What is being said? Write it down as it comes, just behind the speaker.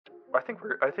I think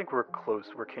we're close.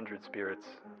 We're kindred spirits.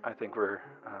 I think we're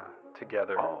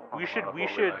together. Oh, on we a should lot of we what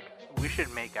should like. we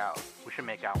should make out. We should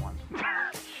make out once.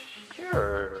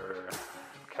 Sure.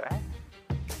 Okay.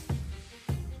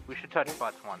 We should touch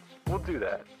butts once. We'll do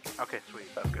that. Okay, sweet.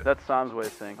 Sounds good. That's Sam's way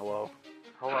of saying hello.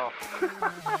 Hello.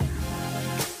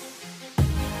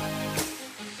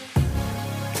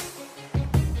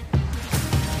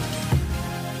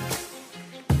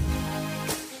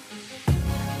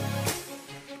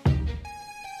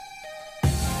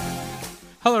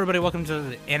 Hello, everybody. Welcome to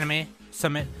the Anime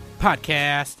Summit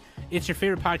podcast. It's your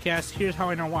favorite podcast. Here's how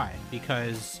I know why.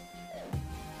 Because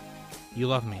you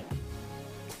love me.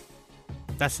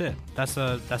 That's it. That's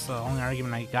the only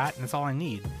argument I got, and that's all I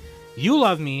need. You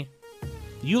love me.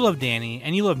 You love Danny,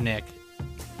 and you love Nick,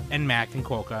 and Mac, and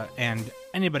Quokka, and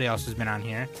anybody else who's been on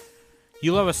here.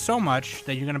 You love us so much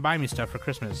that you're gonna buy me stuff for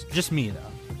Christmas. Just me, though.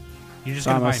 You're just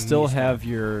gonna buy I me still stuff. have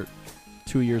your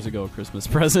 2 years ago Christmas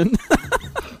present.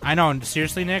 I know.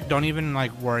 Seriously, Nick, don't even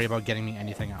worry about getting me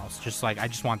anything else. Just I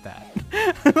just want that.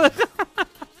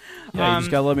 Yeah, you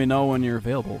just gotta let me know when you're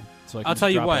available, so I can I'll tell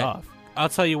you drop what. it off. I'll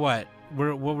tell you what.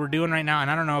 What we're doing right now,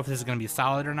 and I don't know if this is gonna be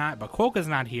solid or not, but Quokka's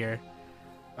not here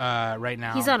right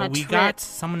now. He's on but a we trip. got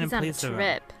someone He's in on a place of him.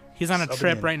 trip. He's on a Subbing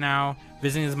trip in. right now,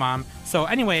 visiting his mom. So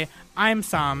anyway, I'm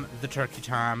Sam, the Turkey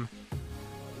Tom.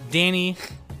 Danny,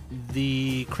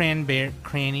 the cranberry.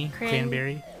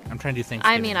 I'm trying to do Thanksgiving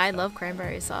I mean, I stuff. love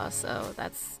cranberry sauce, so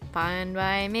that's fine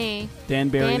by me.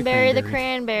 Danbury, Danbury the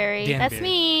cranberry. cranberry. That's Danbury.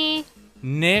 me.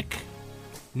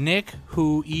 Nick,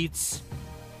 who eats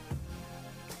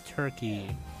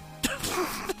turkey.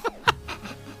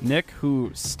 Nick,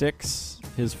 who sticks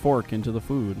his fork into the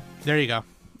food There you go.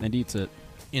 and eats it.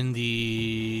 In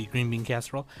the green bean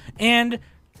casserole. And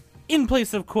in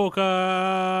place of Quokka,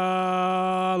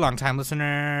 longtime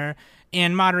listener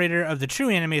and moderator of the True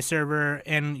Anime server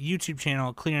and YouTube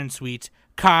channel Clearandsweet,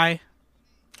 Kai.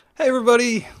 Hey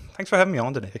everybody! Thanks for having me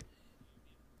on today.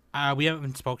 We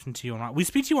haven't spoken to you in a while. We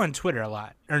speak to you on Twitter a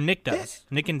lot. Or Nick does.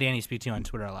 Nick and Danny speak to you on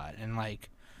Twitter a lot. And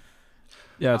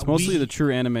Yeah, it's mostly we- the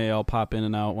true anime. I'll pop in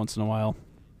and out once in a while.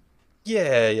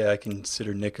 Yeah, I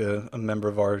consider Nick a member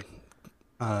of our,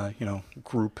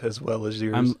 group as well as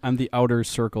yours. I'm the outer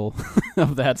circle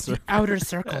of that circle. outer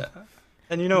circle.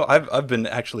 And I've been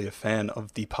actually a fan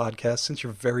of the podcast since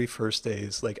your very first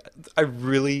days. I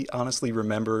really honestly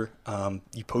remember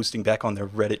you posting back on their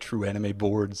Reddit True Anime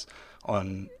boards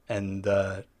and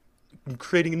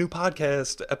creating a new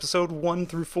podcast, episode 1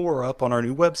 through 4 up on our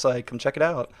new website. Come check it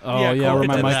out. Oh Yeah, yeah, where Quokka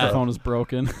my did that. microphone is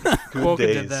broken. Good Quokka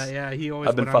days. did that. Yeah, he always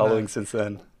I've been went on following that. since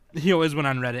then. He always went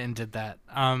on Reddit and did that.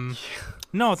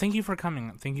 No, thank you for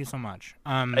coming. Thank you so much.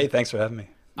 Hey, thanks for having me.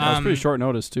 It was pretty short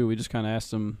notice too. We just kind of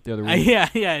asked him the other week. Yeah,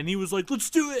 and he was like, "Let's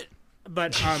do it."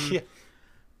 But Yeah.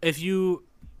 if you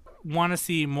want to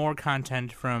see more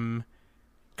content from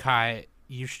Kai,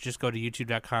 you should just go to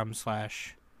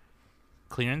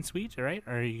youtube.com/clearandsweet, right?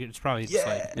 Or it's probably just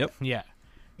Yep. yeah.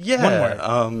 Yeah. One word.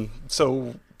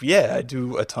 I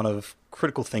do a ton of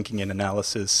critical thinking and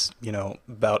analysis,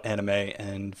 about anime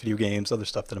and video games, other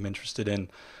stuff that I'm interested in.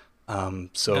 Dungeon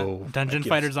I give-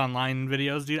 Fighters Online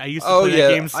videos, dude. I used to Oh, play yeah,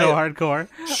 that game so I- hardcore.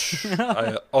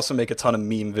 I also make a ton of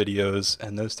meme videos,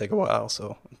 and those take a while,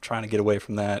 so I'm trying to get away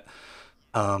from that.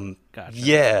 Gotcha.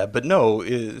 Yeah, but no,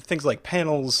 things like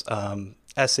panels,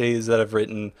 essays that I've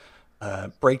written,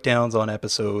 breakdowns on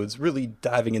episodes, really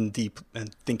diving in deep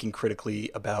and thinking critically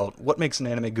about what makes an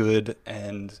anime good,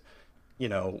 and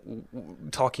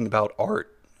talking about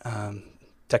art,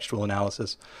 textual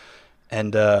analysis.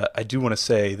 And I do want to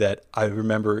say that I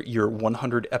remember your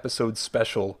 100 episode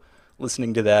special,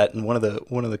 listening to that, and one of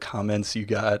the comments you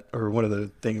got, or one of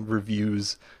the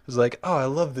reviews, was like, "Oh, I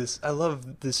love this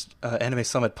Anime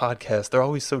Summit podcast. They're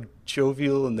always so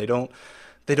jovial, and they don't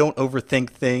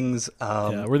overthink things."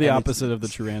 Yeah, we're the and opposite of the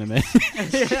true anime.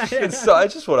 And so I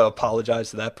just want to apologize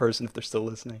to that person if they're still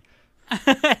listening.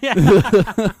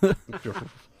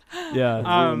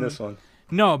 Yeah. Ruin this one.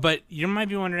 No, but you might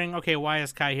be wondering, okay, why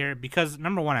is Kai here? Because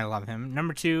number 1, I love him.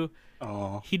 Number 2,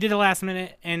 Oh, he did it last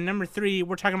minute. And number 3,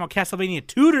 we're talking about Castlevania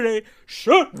 2 today.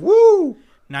 Shut. woo!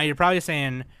 Now you're probably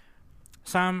saying,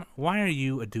 Sam, why are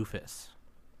you a doofus?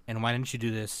 And why didn't you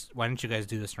do this? Why didn't you guys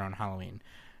do this around Halloween?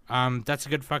 That's a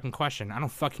good fucking question. I don't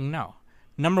fucking know.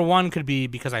 Number 1 could be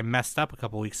because I messed up a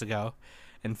couple weeks ago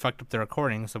and fucked up the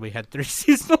recording, so we had 3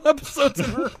 seasonal episodes in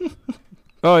a row.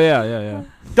 Oh yeah.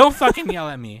 Don't fucking yell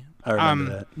at me. I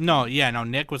remember that. No,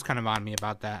 Nick was kind of on me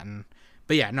about that,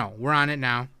 but yeah, no, we're on it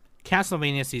now.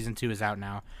 Castlevania season 2 is out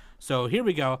now, so here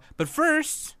we go. But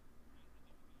first,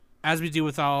 as we do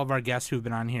with all of our guests who've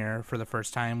been on here for the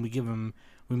first time, we give them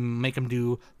We make them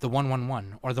do the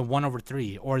 1-1-1 or the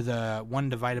 1/3 or the 1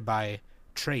 divided by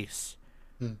trace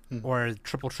or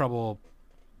triple trouble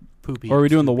poopy. Or are we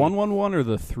doing the Snoopy. 1-1-1 or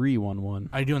the 3-1-1?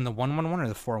 Are you doing the 1-1-1 or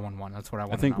the 4-1-1? That's what I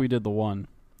want. I think we did the 1.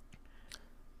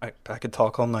 I could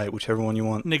talk all night, whichever one you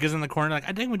want. Nick is in the corner like,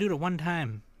 I think we do it at one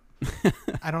time.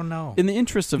 I don't know. In the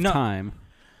interest of No. time.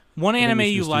 One I think anime we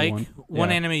should you just do like, one. one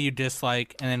Yeah. anime you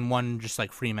dislike, and then one just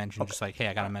like free mention, just like, hey,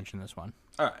 I gotta mention this one.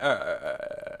 All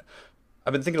right.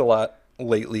 I've been thinking a lot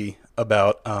lately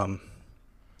about.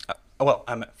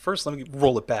 First, let me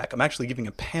roll it back. I'm actually giving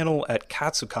a panel at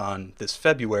Katsucon this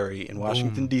February in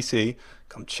Washington, D.C.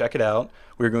 Come check it out.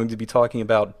 We're going to be talking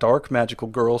about dark magical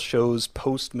girl shows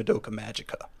post Madoka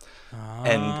Magica.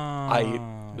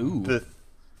 And the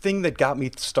thing that got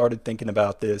me started thinking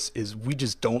about this is we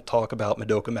just don't talk about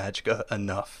Madoka Magica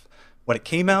enough. When it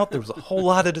came out, there was a whole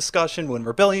lot of discussion. When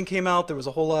Rebellion came out, there was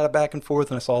a whole lot of back and forth,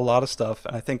 and I saw a lot of stuff.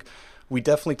 And I think we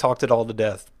definitely talked it all to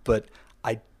death, but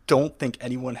I don't think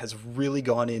anyone has really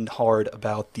gone in hard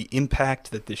about the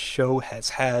impact that this show has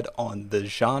had on the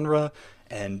genre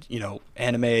and,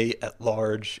 anime at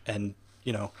large. And,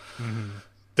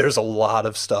 there's a lot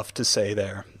of stuff to say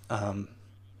there. You guys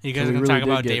we are gonna really talk did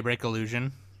about get- Daybreak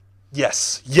Illusion?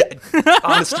 Yes. Yeah.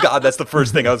 Honest to God, that's the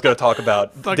first thing I was going to talk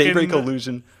about. Fucking- Daybreak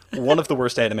Illusion, one of the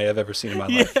worst anime I've ever seen in my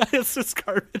life. Yeah, it's just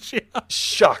garbage. Yeah.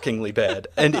 Shockingly bad.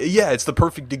 And yeah, it's the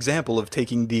perfect example of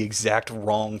taking the exact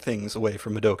wrong things away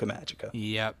from Madoka Magica.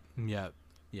 Yep.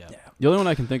 The only one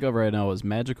I can think of right now is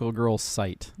Magical Girl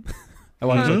Sight. I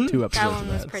watched like 2 episodes That of one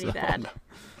that. was pretty so. bad.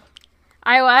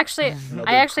 I actually Another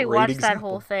great watched that example.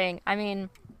 whole thing. I mean,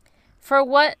 for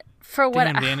what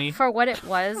Danny. for what it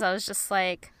was, I was just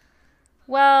like,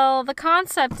 well, the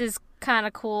concept is kind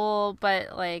of cool,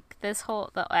 but like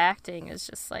the acting is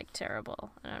just like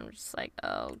terrible, and I'm just like,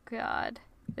 oh god,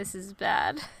 this is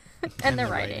bad. and the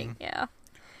writing, yeah.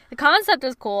 The concept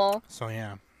is cool, So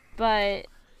yeah. but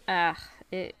ugh.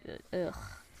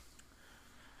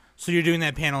 So you're doing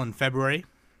that panel in February.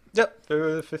 Yep,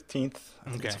 February 15th. I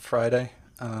think Okay. It's a Friday.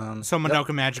 So Madoka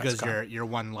Magica is that's your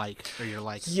one like or your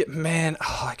like. Yeah, man.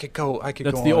 Oh, I could go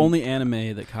That's on. the only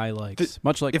anime that Kai likes,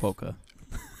 much like Polka.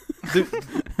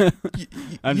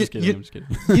 I'm just kidding.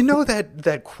 You know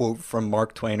that quote from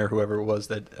Mark Twain or whoever it was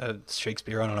that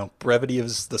Shakespeare, I don't know, brevity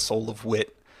is the soul of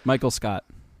wit. Michael Scott.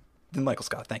 Michael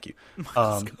Scott, thank you.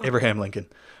 Abraham Lincoln.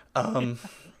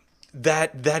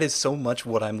 That is so much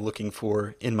what I'm looking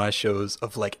for in my shows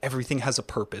of like everything has a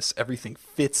purpose, everything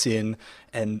fits in,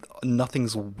 and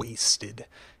nothing's wasted.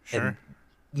 Sure.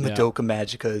 And Madoka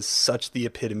Magica is such the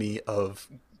epitome of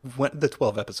the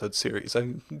 12 episode series.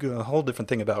 I'm going a whole different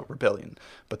thing about Rebellion,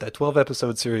 but that 12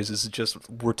 episode series is just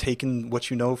we're taking what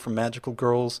you know from Magical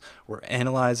Girls, we're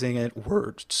analyzing it,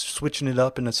 we're switching it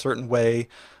up in a certain way,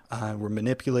 we're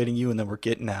manipulating you, and then we're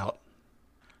getting out.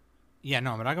 Yeah,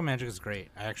 no, Madoka Magica is great.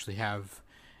 I actually have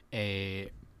a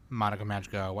Madoka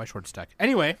Magica White Shorts deck.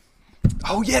 Anyway.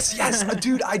 Oh, yes,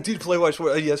 dude, I did play White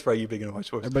Shorts. Yes, right, you big into White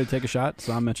Shorts. Everybody take a shot.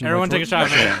 So I'm mentioning. Everyone White take a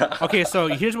Shorts. shot. Okay, so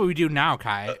here's what we do now,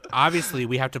 Kai. Obviously,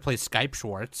 we have to play Skype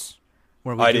Schwartz,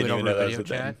 where we I do didn't it even over know a that was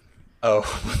video a chat. thing.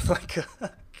 Oh, my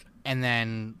God. And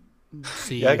then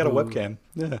see. Yeah, I got a who- webcam.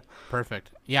 Yeah. Perfect.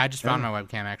 Yeah, I just found my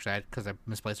webcam, actually, because I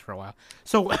misplaced it for a while.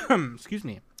 So, excuse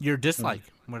me. Your dislike.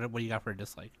 What do you got for a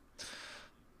dislike?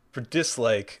 For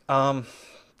dislike,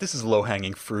 this is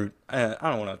low-hanging fruit. I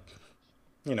don't want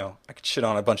to, I could shit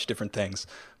on a bunch of different things,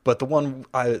 but the one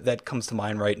that comes to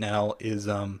mind right now is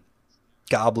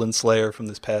Goblin Slayer from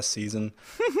this past season.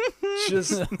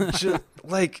 just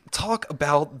like talk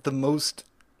about the most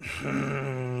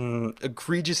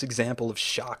egregious example of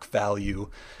shock value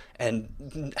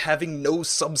and having no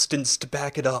substance to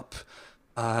back it up.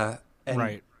 And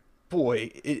Right.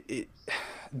 boy,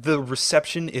 the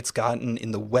reception it's gotten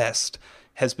in the West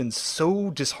has been so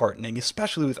disheartening,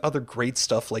 especially with other great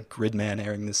stuff like Gridman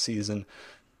airing this season.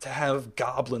 To have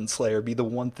Goblin Slayer be the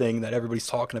one thing that everybody's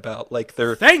talking about, like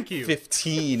they're Thank you.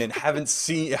 15 and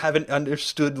haven't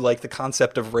understood like the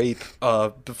concept of rape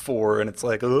before, and it's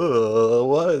like,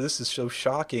 what? This is so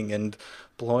shocking and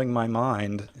blowing my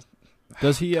mind.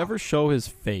 Does he ever show his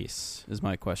face? Is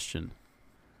my question.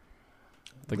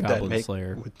 The Would that Goblin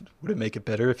Slayer. Would it make it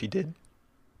better if he did?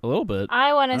 A little bit.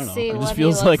 I want I to don't see know. It what just he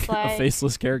feels looks like a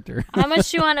faceless character. How much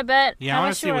do you want to bet? Yeah, I How wanna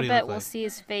much see do you what want he to bet look we'll like. see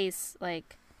his face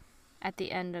like at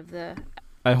the end of the?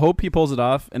 I hope he pulls it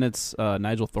off, and it's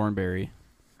Nigel Thornberry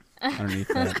underneath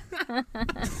that.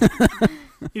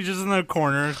 He's just in the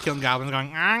corner killing goblins,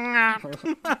 going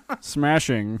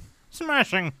Smashing.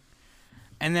 smashing.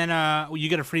 And then you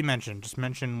get a free mention. Just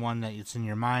mention one that it's in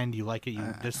your mind. You like it.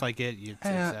 You dislike it.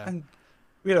 And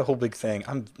we had a whole big thing.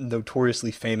 I'm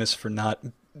notoriously famous for not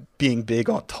being big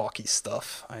on talky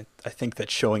stuff. I think that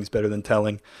showing's better than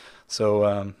telling.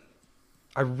 So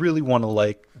I really want to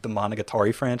like the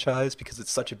Monogatari franchise because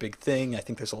it's such a big thing. I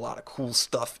think there's a lot of cool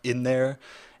stuff in there.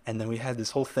 And then we had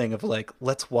this whole thing of like,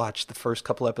 let's watch the first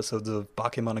couple episodes of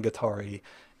Bakemonogatari,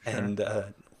 and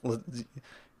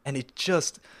it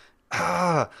just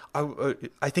I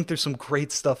think there's some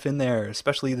great stuff in there,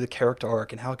 especially the character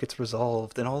arc and how it gets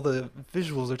resolved, and all the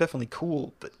visuals are definitely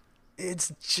cool, but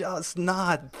it's just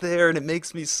not there, and it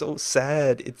makes me so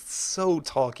sad. It's so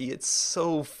talky, it's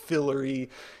so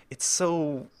fillery, it's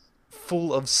so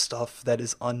full of stuff that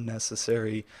is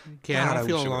unnecessary. Okay, God, I don't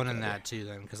feel wish it were alone in better. that too,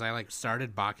 then, because I like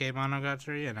started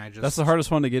Bakemonogatari and I just That's the hardest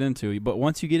one to get into. But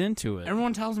once you get into it,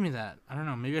 Everyone tells me that. I don't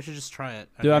know. Maybe I should just try it.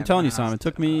 dude, I'm again. telling you, Simon, it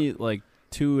took me like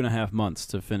 2.5 months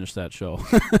to finish that show.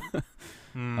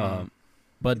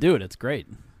 But dude, it's great.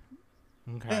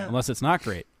 Okay. Unless it's not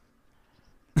great.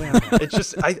 It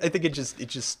just I think it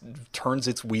just turns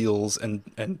its wheels and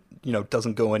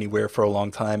doesn't go anywhere for a long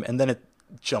time, and then it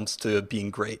jumps to being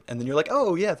great, and then you're like,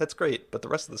 oh yeah, that's great, but the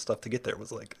rest of the stuff to get there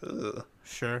was like, ugh.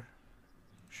 Sure.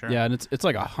 Yeah, and it's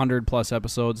like 100+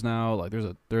 episodes now. Like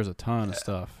there's a ton of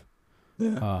stuff.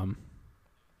 Yeah.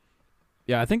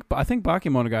 Yeah, I think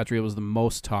Bakemonogatari was the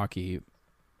most talky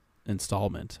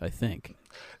installment, I think.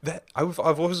 That I've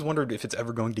always wondered if it's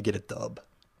ever going to get a dub.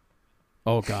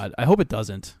 Oh god, I hope it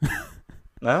doesn't.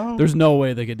 No, There's no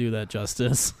way they could do that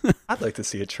justice. I'd like to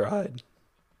see it tried.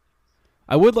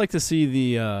 I would like to see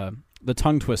the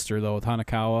tongue twister though with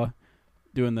Hanakawa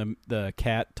doing the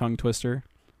cat tongue twister.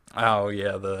 Oh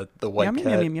yeah, the white cat.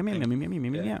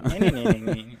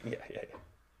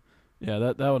 Yeah,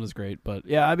 that one is great. But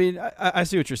yeah, I mean, I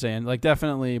see what you're saying. Like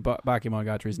definitely,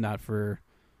 Bakemonogatari is not for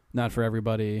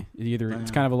everybody. Either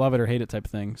it's kind of a love it or hate it type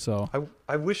of thing. So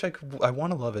I wish I could. I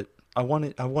want to love it. I want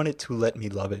it to let me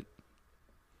love it.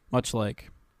 much like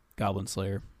Goblin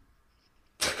Slayer.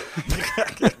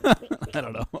 I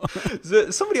don't know.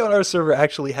 Somebody on our server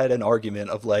actually had an argument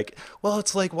of like, well,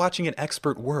 it's like watching an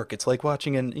expert work. It's like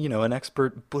watching an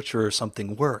expert butcher or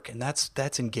something work, and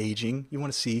that's engaging. You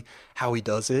want to see how he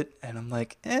does it, and I'm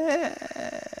like,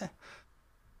 it's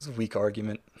a weak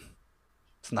argument.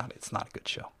 It's not a good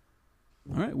show.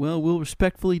 All right, well, we'll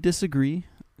respectfully disagree.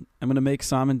 I'm gonna make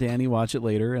Sam and Danny watch it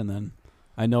later, and then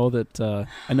I know that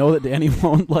Danny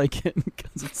won't like it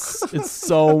because it's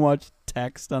so much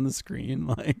text on the screen.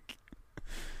 Like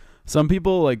some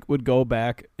people like would go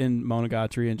back in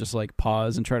Monogatari and just like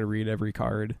pause and try to read every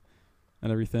card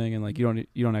and everything, and like you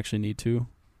don't actually need to.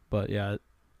 But yeah,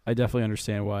 I definitely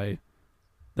understand why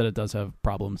that it does have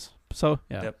problems. So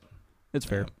yeah, Yep. It's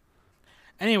fair. Yep.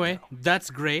 Anyway, that's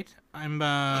great. I'm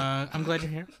glad you're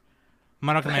here.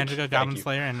 Monoka Magica, Goblin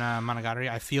Slayer, and Monogatari.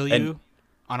 I feel you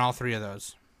on all three of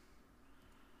those.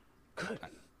 Good.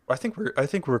 I think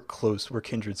we're close. We're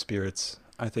kindred spirits.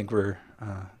 I think we're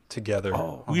together.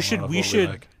 Oh, We should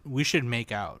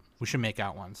make out. We should make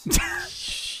out once.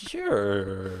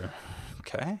 Sure.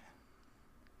 Okay.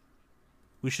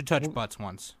 We should touch butts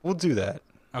once. We'll do that.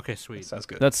 Okay, sweet. Sounds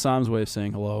good. That's Sam's way of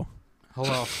saying hello.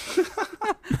 Hello.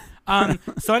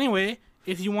 So anyway,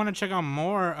 if you want to check out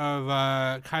more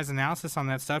of Kai's analysis on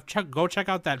that stuff, go check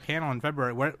out that panel in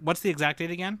February. What's the exact date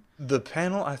again? The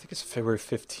panel, I think it's February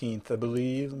 15th, I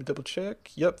believe. Let me double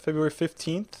check. Yep, February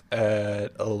 15th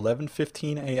at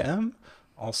 11:15 a.m.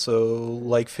 Also,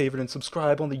 like, favorite, and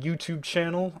subscribe on the YouTube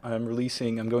channel. I'm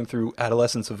going through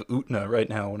Adolescence of Utna right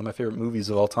now, one of my favorite movies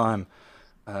of all time.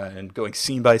 And going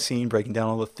scene by scene, breaking down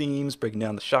all the themes, breaking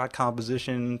down the shot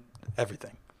composition,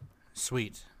 everything.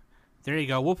 Sweet. There you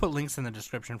go. We'll put links in the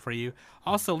description for you.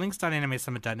 Also,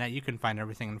 links.animesummit.net. You can find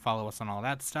everything and follow us on all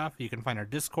that stuff. You can find our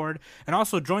Discord. And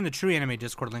also join the True Anime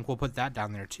Discord link. We'll put that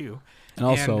down there, too. And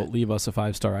also leave us a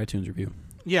 5-star iTunes review.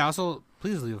 Yeah, also,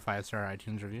 please leave a 5-star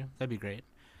iTunes review. That'd be great.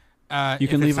 You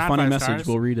can leave a funny message.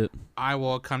 We'll read it. I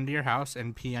will come to your house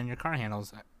and pee on your car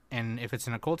handles. And if it's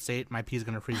in a cold state, my pee is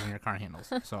going to freeze on your car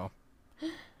handles. So,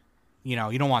 you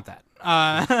don't want that.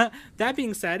 That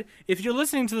being said, if you're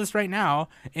listening to this right now,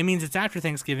 it means it's after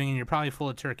Thanksgiving and you're probably full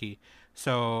of turkey.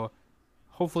 So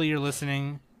hopefully you're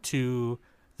listening to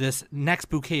this next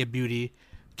bouquet of beauty.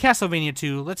 Castlevania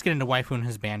 2, let's get into Waifu and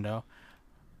Husbando.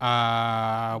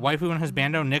 Waifu and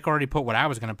Husbando, Nick already put what I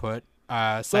was going to put.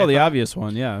 The obvious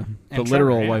one, yeah. The And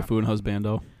literal Trevor, yeah. Waifu and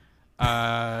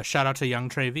Husbando. Shout out to Young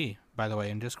Trey V, by the way,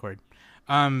 in Discord.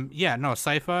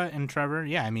 Sypha and Trevor,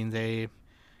 yeah, I mean, they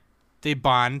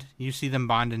bond. You see them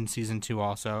bond in season 2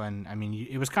 also, and I mean,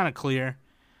 it was kind of clear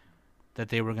that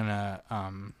they were gonna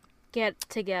get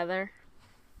together.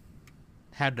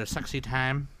 have the sexy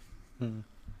time.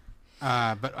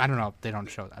 But I don't know. They don't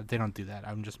show that. They don't do that.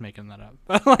 I'm just making that up.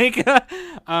 Like,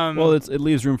 well, it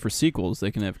leaves room for sequels.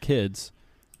 They can have kids.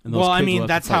 And those well, I kids mean, will have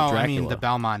that's to fight how. I Dracula. mean, the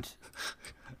Belmont.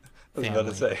 I was about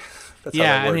to say. That's how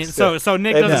Yeah, that I mean, works. so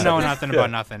Nick Yeah. doesn't know nothing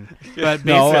about nothing. But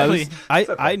No, basically,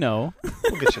 I know.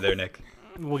 We'll get you there, Nick.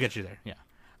 we'll get you there. Yeah.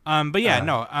 But yeah,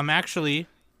 no. Actually,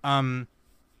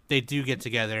 they do get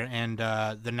together, and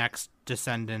the next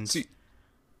descendant See,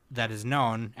 that is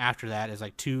known after that is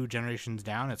like 2 generations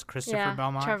down. It's Christopher Yeah,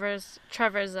 Belmont.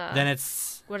 Trevor's. Then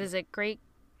it's What is it? Great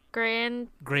grandson.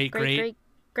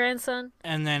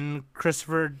 and then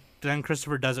Christopher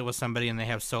does it with somebody, and they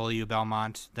have Soliu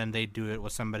Belmont. Then they do it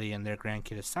with somebody, and their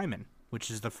grandkid is Simon, which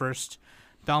is the first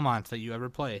Belmont that you ever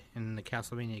play in the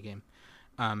Castlevania game.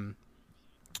 But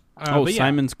yeah.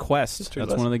 Simon's Quest. History That's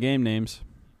lesson. one of the game names.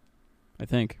 I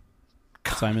think.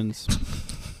 Simon's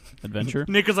Adventure.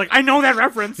 Nick is like, I know that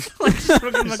reference. Like, just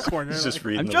in the corner. He's just like,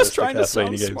 reading I'm the just list of trying to sound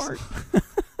Castlevania games.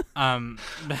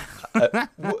 smart.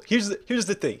 Well, here's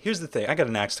the thing. I got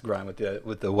an axe to grind with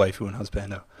the waifu and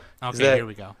husbando. Okay, here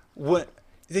we go. What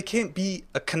they can't be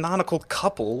a canonical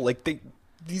couple. Like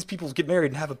these people get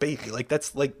married and have a baby. Like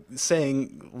that's like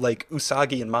saying like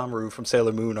Usagi and Mamoru from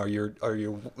Sailor Moon are your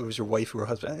waifu or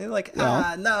husband. And they're like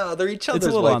no, they're each other's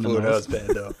little on the waifu and nose.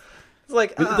 husbando. It's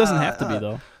like It doesn't have to be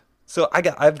though. So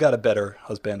I've got a better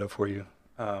husbando for you,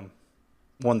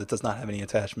 one that does not have any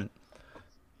attachment,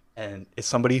 and it's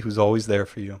somebody who's always there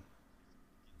for you.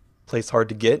 Plays hard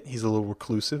to get. He's a little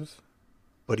reclusive,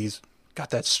 but he's got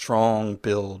that strong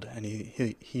build, and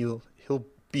he'll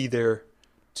be there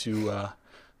to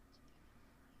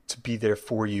be there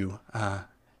for you.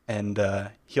 And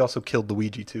he also killed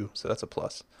Luigi too, so that's a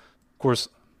plus. Of course,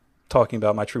 talking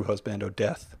about my true husbando,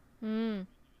 Death. The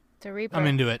Reaper. I'm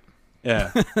into it.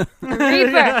 Yeah. The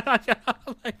Reaper.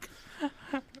 Like,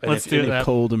 And let's if- do and that.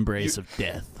 Cold embrace of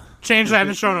death. Change that in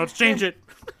the show notes. Change it.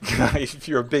 if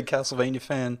you're a big Castlevania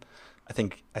fan, I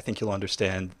think you'll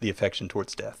understand the affection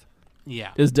towards Death.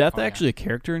 Yeah. Is Death Oh, yeah. actually a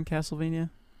character in Castlevania?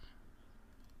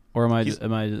 Or is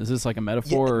this like a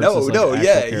metaphor? Yeah, or is this like an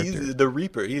actual character? he's the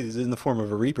Reaper. He's in the form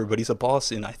of a Reaper, but he's a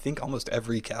boss in I think almost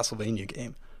every Castlevania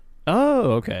game.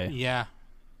 Oh, okay. Yeah.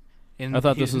 I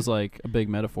thought this was like a big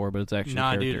metaphor, but it's actually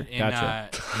Nah, a character. dude. Gotcha.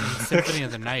 In Symphony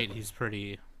of the Night, he's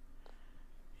pretty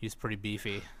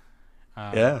beefy.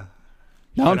 Yeah.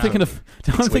 Now I'm But, thinking of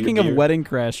beard. Wedding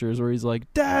Crashers, where he's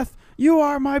like, "Death, you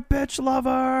are my bitch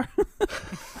lover."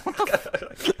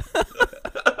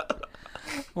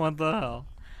 What the hell?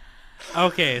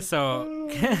 Okay, so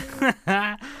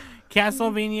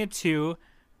Castlevania 2,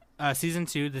 Season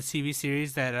 2, the TV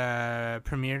series that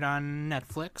premiered on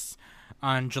Netflix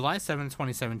on July 7th,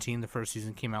 2017. The first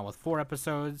season came out with 4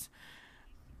 episodes.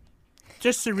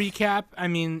 Just to recap, I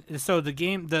mean, so the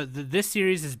game, this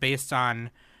series is based on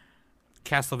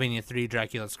Castlevania 3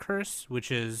 Dracula's Curse,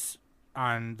 which is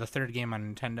on the 3rd game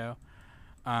on Nintendo.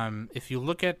 If you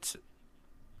look at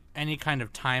any kind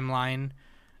of timeline,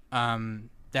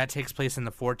 that takes place in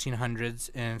the 1400s,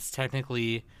 and it's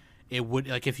technically, it would,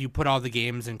 like, if you put all the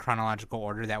games in chronological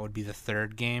order, that would be the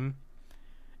 3rd game,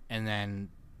 and then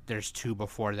there's 2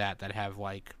 before that have,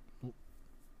 like,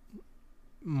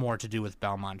 more to do with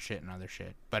Belmont shit and other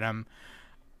shit. But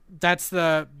that's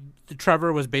the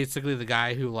Trevor was basically the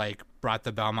guy who like brought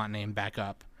the Belmont name back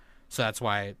up, so that's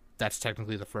why that's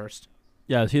technically the first.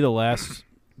 Yeah, is he the last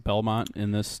Belmont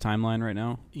in this timeline right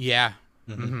now? Yeah.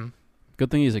 Mm-hmm. Mm-hmm.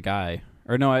 Good thing he's a guy.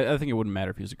 Or no, I think it wouldn't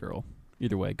matter if he was a girl.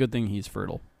 Either way, good thing he's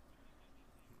fertile.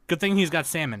 Good thing he's got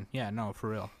salmon. Yeah, no, for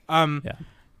real. Yeah.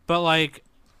 But like,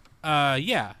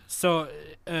 yeah. So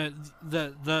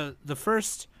the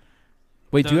first.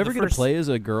 Wait, do you the ever get to first- play as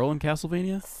a girl in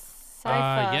Castlevania?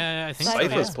 Sypha. Yeah, I think so.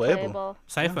 Sypha's Yeah. playable.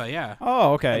 Sypha, yeah.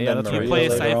 Oh, okay. And Yeah, then that's Maria You right.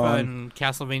 play later Sypha on. in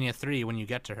Castlevania 3 when you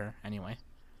get to her, anyway.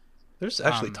 There's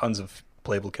actually Um, tons of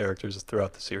playable characters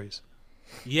throughout the series.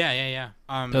 Yeah.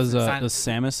 Does it's not-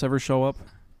 Samus ever show up?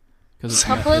 Because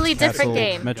Completely different Castle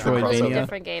game. Metroidvania. Completely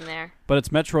different game there. But it's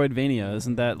Metroidvania,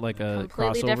 isn't that like a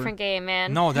Completely crossover? different game,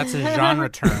 man. No, that's a genre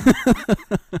term.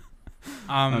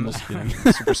 I'm just kidding.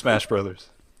 Super Smash Brothers.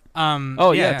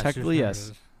 Oh, yeah, technically, Super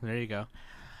yes. Mario. There you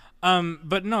go.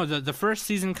 But no, the first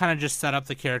season kind of just set up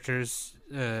the characters,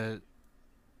 and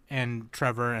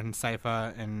Trevor and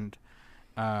Sypha and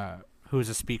who is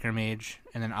a speaker mage,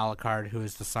 and then Alucard, who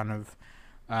is the son of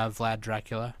Vlad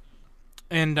Dracula.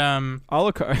 And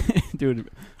Alucard, dude.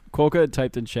 Quokka had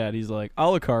typed in chat. He's like,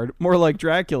 Alucard, more like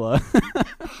Dracula.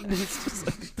 It's just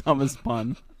like the dumbest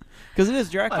pun. Because it is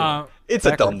Dracula. It's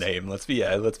a dumb Backwards. name. Let's be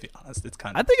honest. It's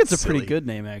kind of. I think it's a silly. pretty good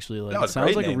name, actually. Like, No, it it's a sounds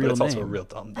great like name, a real but it's name. also a real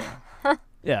dumb name.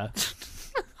 Yeah.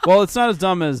 Well, it's not as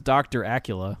dumb as Dr.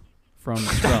 Acula from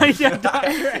Scrubs. Yeah, Dr.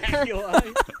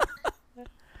 Acula.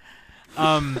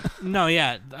 No,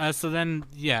 yeah. So then,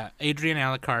 Adrian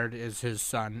Alucard is his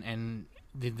son, and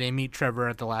they meet Trevor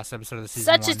at the last episode of the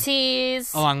season. Such a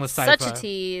tease. Along with Sypha. Such a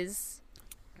tease.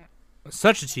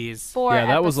 Such a tease. 4 Yeah,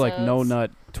 that episodes. was like No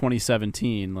Nut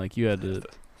 2017. Like you had to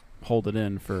hold it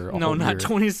in for a No, whole not year.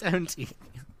 2017.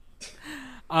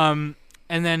 And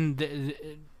then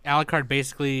Alucard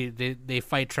basically they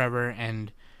fight Trevor,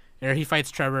 or he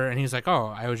fights Trevor, and he's like,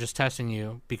 "Oh, I was just testing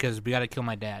you because we got to kill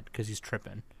my dad because he's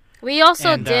tripping." We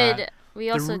also And, did. We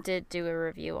also did do a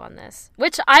review on this,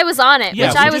 which I was on it. Yeah,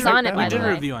 which we I did was on it. we By did the a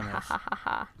way. review on this. Ha ha ha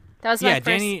ha. That was my Yeah, first.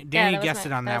 Danny that was guessed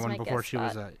my- it on that was one my before guest she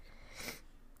was spot.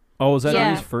 Oh, was that Yeah,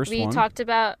 Danny's first we one? talked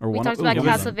about Or one of-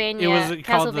 Castlevania, it was- it was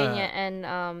called Castlevania,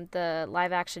 and the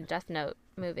live action Death Note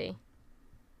movie.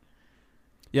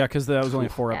 Yeah, because that was only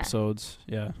 4 Yeah. episodes.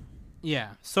 Yeah. Yeah.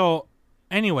 So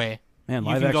anyway, Man, you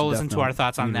live can action go listen Death to our Note.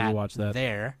 thoughts I on need to that, rewatch that.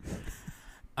 there.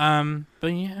 But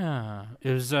yeah,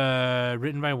 it was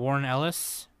written by Warren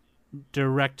Ellis,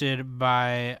 developed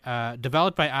by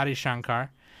Adi Shankar,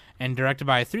 and directed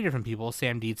by 3 different people: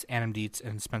 Sam Dietz, Adam Dietz,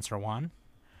 and Spencer Wan.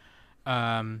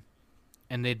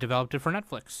 And they developed it for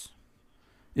Netflix.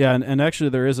 Yeah, and actually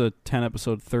there is a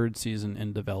 10-episode third season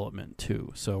in development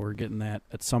too, so we're getting that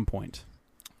at some point.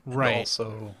 And Right.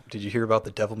 also, did you hear about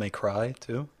the Devil May Cry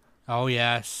too? Oh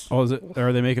yes. Oh, is it?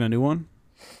 Are they making a new one?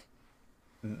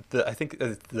 I think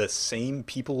the same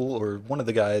people or one of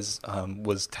the guys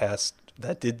was tasked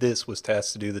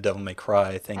to do the Devil May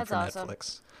Cry thing That's for awesome.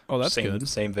 Netflix. Oh, that's same, good.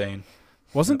 Same vein.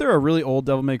 Wasn't there a really old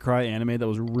Devil May Cry anime that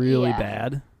was really Yeah.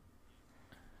 bad?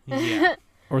 Yeah.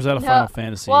 Or was that a No. Final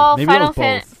Fantasy? Well, Maybe Final it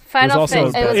was both. Final it was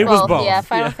also Fan- It was both. both, Yeah,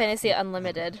 Final yeah. Fantasy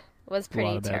Unlimited was A lot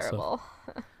pretty of bad stuff. terrible.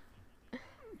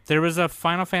 There was a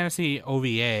Final Fantasy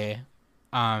OVA,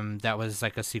 that was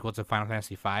like a sequel to Final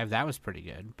Fantasy V. That was pretty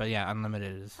good. But yeah,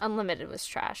 Unlimited is Unlimited was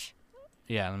trash.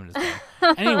 Unlimited is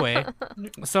bad. Anyway,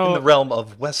 In the so realm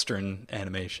of Western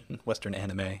animation, Western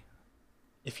anime,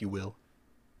 if you will.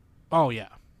 yeah.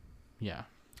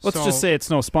 Let's So- just say it's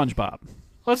no SpongeBob.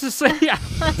 Let's just say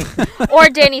Or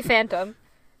Danny Phantom.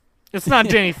 it's not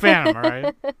Danny Phantom, all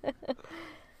right?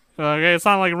 Okay, it's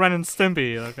not like Ren and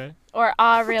Stimpy, okay? Or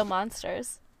Real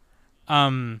Monsters.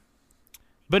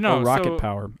 But no, or Rocket so,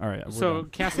 Power. All right. So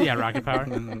Cassie, Rocket Power.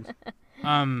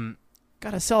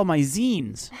 Gotta sell my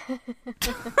zines.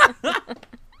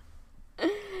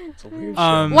 It's a weird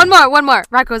Um, show. One more.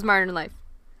 Rocco's Modern Life.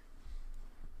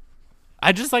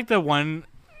 I just like the one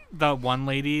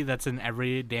lady that's in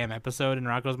every damn episode in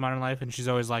Rocko's Modern Life, and she's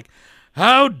always like,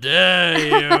 "How dare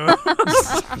you!"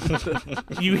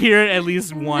 You hear it at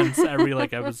least once every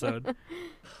episode.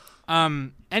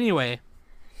 Anyway,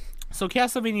 so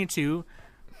Castlevania 2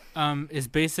 is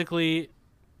basically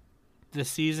the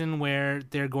season where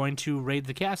they're going to raid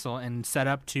the castle and set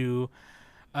up to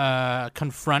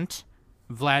confront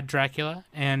Vlad Dracula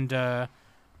and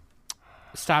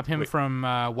stop him from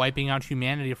wiping out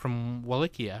humanity from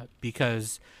Wallachia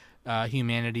because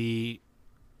humanity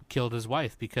killed his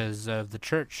wife because of the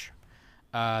church.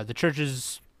 The church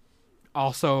is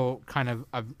also kind of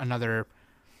another,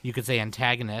 you could say,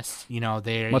 antagonist. You know,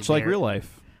 Much like real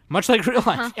life. Much like real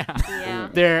life, yeah.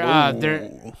 Yeah.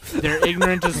 They're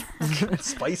ignorant as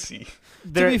Spicy.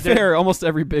 To be fair, almost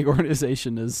every big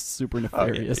organization is super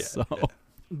nefarious. yeah, so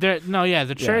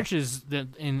the church is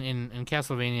in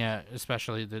Castlevania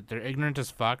especially that they're ignorant as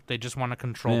fuck. They just want to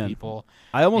control Man. people.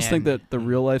 I almost think And- that the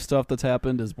real life stuff that's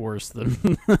happened is worse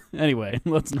than. Anyway,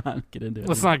 let's not get into it.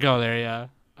 Let's not go there, yeah.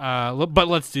 But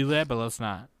let's do that. But let's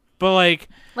not. But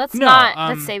Let's No, not. um,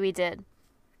 Let's say we did.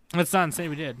 let's not say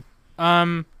we did.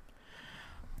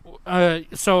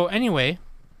 So anyway,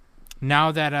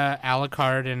 now that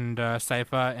Alucard and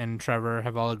Sypha and Trevor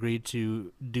have all agreed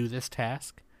to do this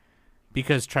task,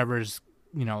 because Trevor's,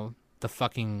 the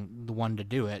one to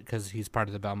do it because he's part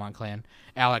of the Belmont clan.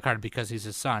 Alucard because he's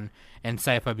his son, and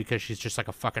Sypha because she's just like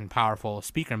a fucking powerful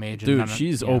speaker mage. Dude,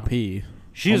 she's OP.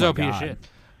 She's Oh my OP as God. shit.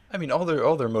 I mean, all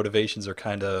their motivations are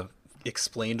kind of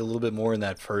explained a little bit more in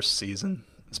that first season,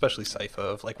 especially Sypha,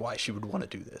 of why she would want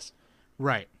to do this.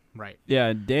 Right. Yeah,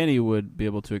 and Danny would be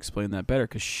able to explain that better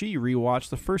because she rewatched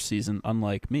the first season,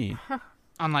 unlike me.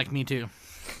 Unlike me too.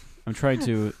 I'm trying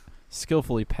to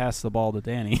skillfully pass the ball to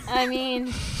Danny. I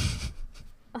mean,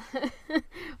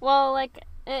 well,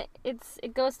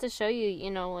 it goes to show you,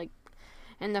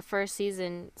 in the first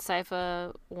season,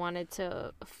 Sypha wanted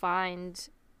to find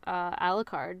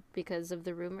Alucard because of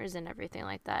the rumors and everything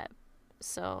like that.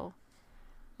 So,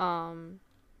 and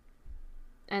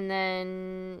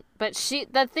then, but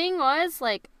the thing was,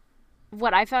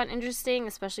 what I found interesting,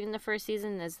 especially in the first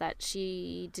season, is that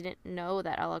she didn't know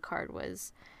that Alucard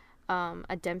was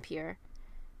a Dempierre.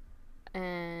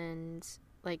 And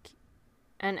like,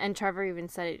 and Trevor even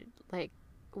said it, like,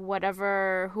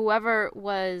 whoever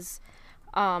was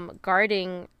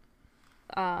guarding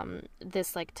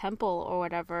this like temple or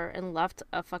whatever and left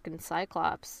a fucking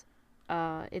Cyclops,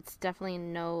 it's definitely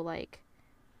no like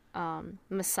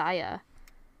Messiah.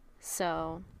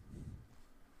 So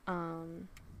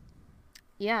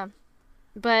yeah,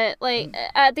 but like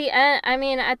at the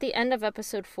end of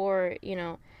episode 4, you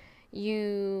know,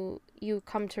 you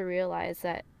come to realize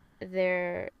that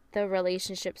the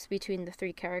relationships between the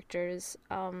three characters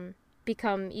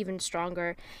become even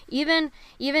stronger. Even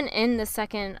in the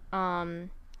second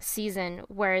season,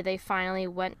 where they finally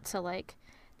went to like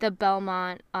the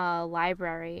Belmont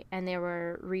library and they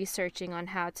were researching on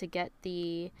how to get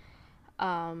the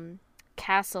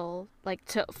castle, like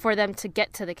for them to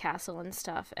get to the castle and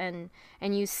stuff, and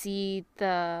you see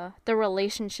the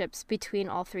relationships between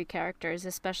all three characters,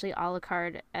 especially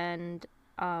Alucard and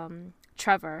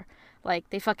Trevor.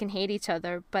 Like, they fucking hate each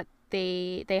other, but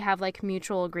they have like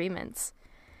mutual agreements,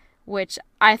 which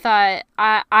I thought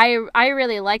I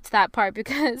really liked that part,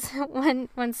 because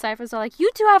when Cypher's all like,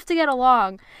 you two have to get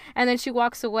along, and then she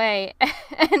walks away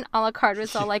and Alucard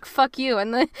was all like, fuck you,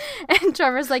 and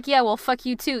Trevor's like, yeah, well, fuck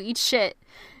you too, eat shit.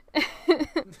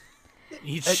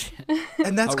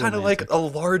 And that's How kind of like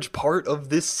romantic. a large part of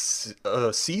this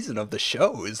season of the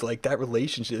show, is like that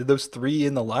relationship, those three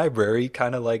in the library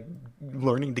kind of like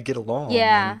learning to get along.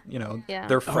 Yeah. And, you know, Yeah.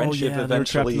 their friendship They were trapped in the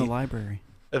eventually library.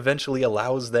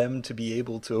 allows them to be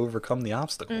able to overcome the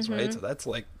obstacles, right? So that's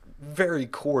like very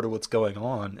core to what's going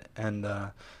on. And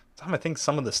Tom, I think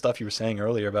some of the stuff you were saying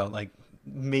earlier about like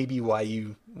maybe why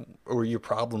you or your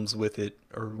problems with it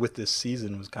or with this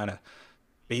season was kind of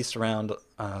based around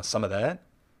some of that.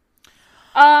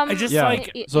 I just Yeah.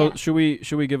 like So yeah.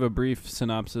 should we give a brief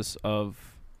synopsis of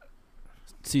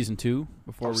season 2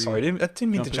 before Oh, we? sorry, I didn't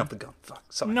mean to jump jump the gun. Fuck,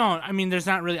 sorry. no. I mean, there's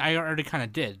not really. I already kind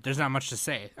of did. There's not much to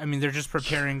say. I mean, they're just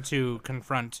preparing to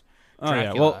confront Oh yeah.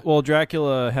 Dracula. Well,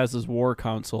 Dracula has his war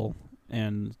council,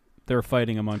 and they're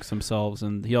fighting amongst themselves,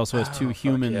 and he also has two fuck,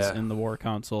 humans yeah. in the war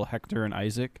council, Hector and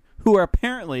Isaac, who are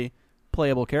apparently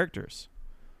playable characters.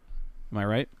 Am I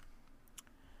right?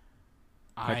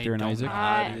 Hector and don't Isaac? know,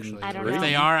 I actually. don't If know.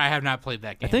 they are, I have not played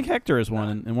that game. I think Hector is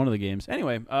one in one of the games.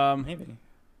 Anyway, Maybe.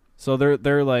 so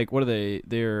they're like, what are they?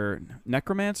 They're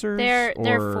necromancers. They're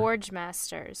or forge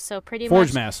masters. So pretty forge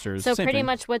much masters. So same pretty thing.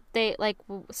 much what they like.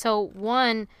 So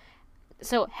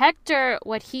Hector,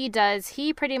 what he does,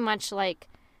 he pretty much like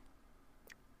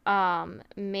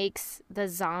makes the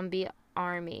zombie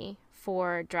army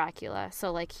for Dracula.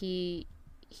 So like he's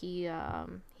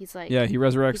like, Yeah, he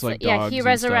resurrects he's like yeah, dogs. he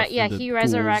and stuff resurrects into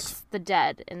resurrects the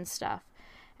dead and stuff.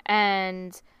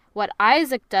 And what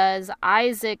Isaac does,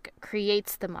 Isaac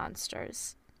creates the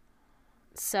monsters.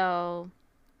 So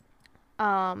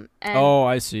and Oh,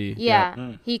 I see.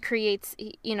 yeah, he creates.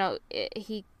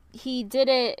 He did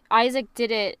it. Isaac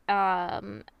did it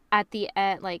at the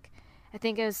end. Like, I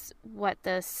think it was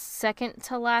the second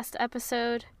to last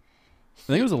episode. I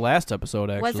think it was the last episode.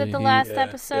 Actually, Was it the He- last Yeah,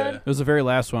 episode? yeah. It was the very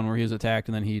last one where he was attacked,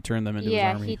 and then he turned them into his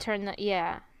Yeah, army. he turned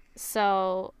the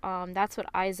So that's what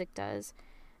Isaac does.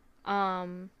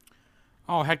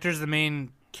 Oh, Hector's the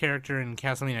main character in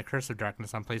Castlevania: Curse of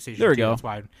Darkness on PlayStation. There we 2. go. That's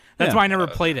why. Yeah. I never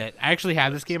played it. I actually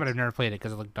have this game, but I've never played it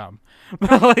because it looked dumb.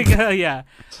 But like, yeah,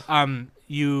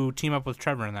 you team up with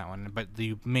Trevor in that one, but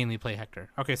you mainly play Hector.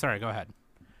 Okay, sorry. Go ahead.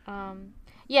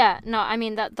 Yeah, no, I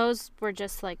mean those were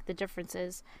just like the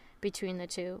differences between the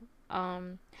two.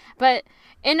 But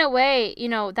in a way, you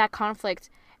know, that conflict,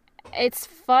 it's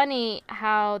funny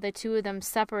how the two of them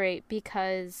separate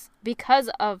because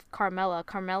of Carmela.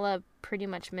 Carmela pretty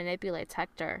much manipulates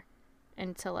Hector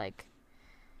into like,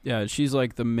 Yeah, she's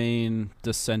like the main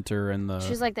dissenter in the.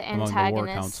 she's like the among the war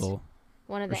antagonist. council.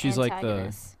 One of the She's like the-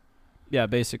 antagonists. Yeah,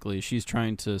 basically, she's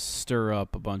trying to stir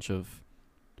up a bunch of,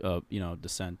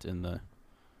 dissent in the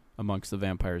amongst the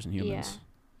vampires and humans.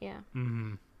 Yeah.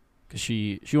 Mm-hmm. Because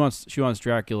she wants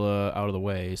Dracula out of the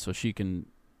way so she can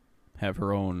have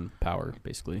her own power,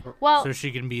 basically. Well, So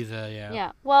she can be the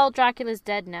yeah. Well, Dracula's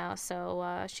dead now,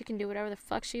 so she can do whatever the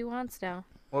fuck she wants now.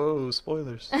 Whoa,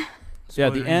 spoilers. Yeah,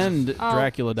 at the Spoilers. end, Oh,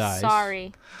 Dracula dies.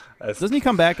 Sorry. Doesn't he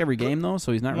come back every game though?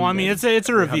 So he's not. Well, I really mean, dead? it's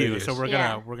a How review, many so years? we're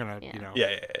Yeah. gonna Yeah. you know.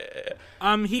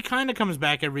 Yeah. He kind of comes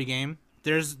back every game.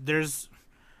 There's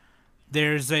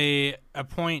a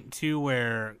point too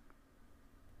where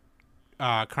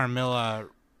Carmilla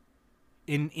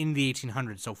in the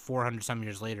 1800s, so 400 some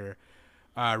years later,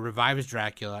 revives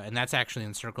Dracula, and that's actually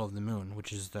in Circle of the Moon,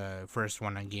 which is the first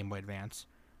one on Game Boy Advance,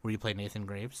 where you play Nathan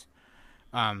Graves.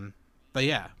 But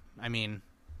yeah, I mean,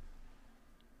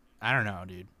 I don't know,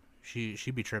 dude. She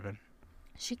be tripping.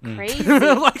 She crazy.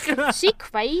 She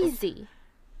crazy.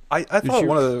 I thought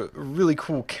one of the really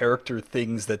cool character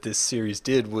things that this series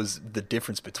did was the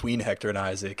difference between Hector and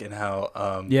Isaac, and how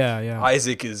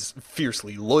Isaac is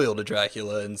fiercely loyal to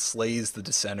Dracula and slays the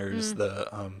dissenters.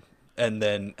 And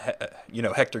then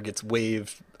Hector gets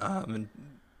waived and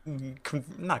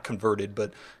not converted,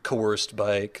 but coerced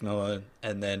by Camilla,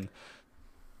 and then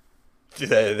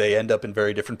they end up in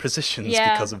very different positions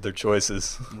because of their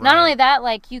choices. Right. Not only that,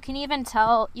 like you can even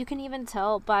tell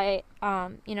by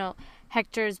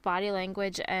Hector's body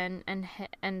language and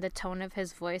the tone of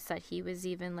his voice that he was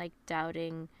even like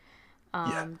doubting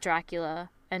Dracula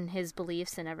and his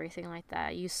beliefs and everything like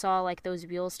that. You saw like those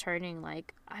wheels turning,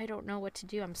 like, I don't know what to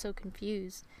do, I'm so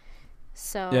confused.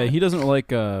 So yeah, he doesn't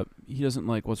like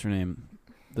what's her name,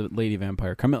 the lady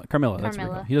vampire, Carmilla. That's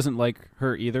her. He doesn't like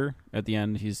her either. At the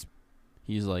end, he's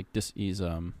like this.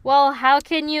 Well, how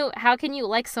can you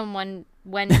like someone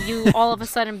when you all of a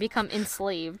sudden become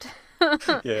enslaved?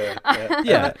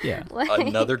 Yeah.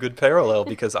 Another good parallel,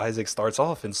 because Isaac starts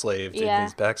off enslaved in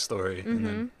his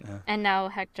backstory, and now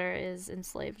Hector is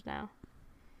enslaved now.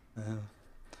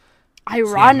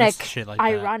 Ironic.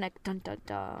 Ironic. Dun dun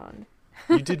dun.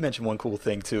 You did mention one cool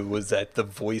thing too, was that the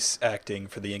voice acting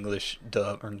for the English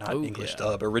dub, or not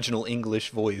dub, original English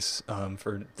voice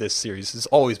for this series has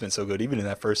always been so good, even in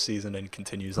that first season, and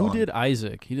continues on. Who did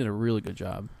Isaac? He did a really good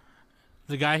job.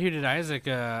 The guy who did Isaac,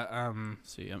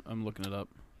 see, I'm looking it up.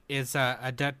 Is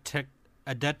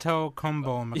Adeto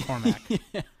Combo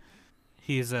McCormack.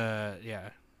 He's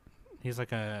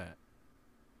like a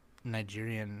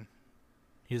Nigerian.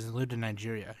 He's lived in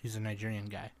Nigeria. He's a Nigerian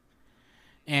guy.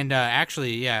 And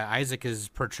actually, Isaac is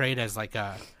portrayed as like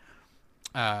an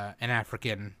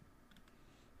African.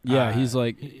 Yeah, he's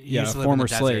like a former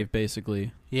slave,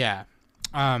 basically. Yeah.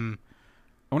 I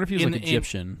wonder if he's like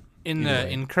Egyptian.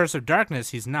 In Curse of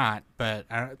Darkness, he's not, but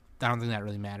I don't think that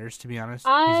really matters, to be honest.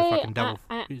 He's a fucking double.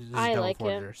 I like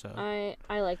forger, him. So.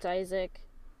 I liked Isaac.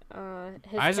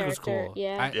 Isaac was cool.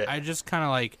 Yeah. I just kind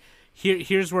of like.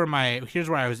 Here's where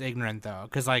I was ignorant though,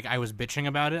 because like I was bitching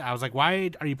about it. I was like,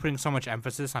 why are you putting so much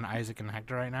emphasis on Isaac and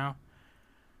Hector right now?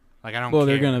 Like, I don't. Well,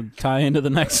 care. They're gonna tie into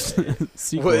the next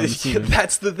sequel. Well,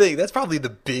 that's the thing. That's probably the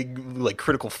big like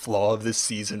critical flaw of this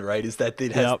season, right? Is that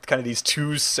it has kind of these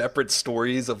two separate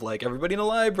stories of like everybody in a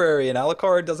library, and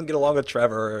Alucard doesn't get along with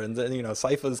Trevor, and then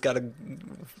Sypha's got to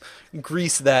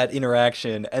grease that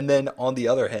interaction, and then on the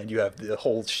other hand, you have the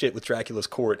whole shit with Dracula's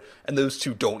court, and those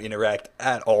two don't interact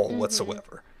at all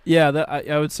whatsoever. Yeah,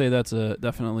 I would say that's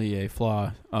definitely a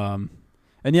flaw.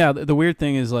 And yeah, the weird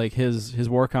thing is like his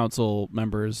War Council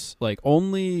members, like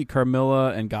only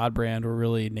Carmilla and Godbrand were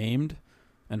really named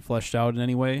and fleshed out in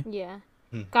any way. Yeah,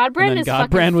 Godbrand is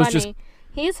fucking funny.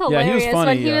 He's hilarious. He was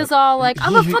funny, when he was all like,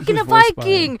 "I'm a fucking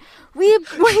Viking. We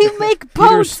make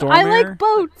boats. I like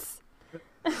boats."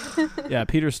 Yeah,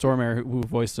 Peter Stormare, who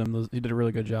voiced him, he did a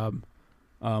really good job.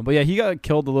 But yeah, he got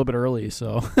killed a little bit early,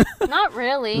 so not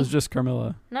really. It was just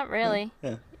Carmilla. Not really.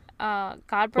 Yeah.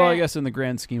 Godbrand. Well, I guess in the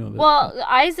grand scheme of it. Well,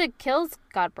 Isaac kills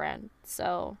Godbrand,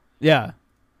 so. Yeah.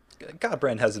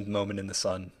 Godbrand has a moment in the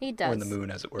sun. He does. Or in the moon,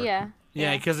 as it were. Yeah.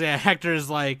 Yeah, because Hector's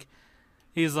like,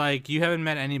 he's like, you haven't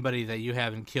met anybody that you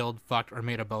haven't killed, fucked, or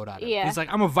made a boat out of. Yeah. He's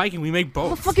like, I'm a Viking. We make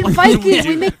boats. I'm a fucking Viking.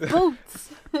 We make boats.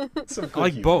 I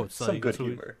like humor. Boats. Some good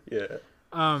humor. Yeah.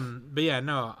 But yeah,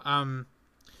 no,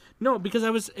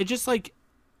 because it just like,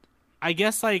 I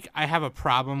guess like I have a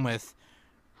problem with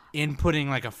inputting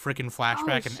like a freaking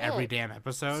flashback in every damn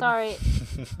episode. Sorry.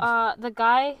 The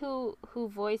guy who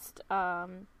voiced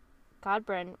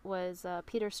Godbrand was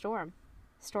Peter Storm.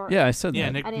 Yeah, I said that. Yeah,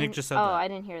 Nick just said that. Oh, I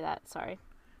didn't hear that. Sorry.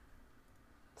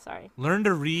 Learn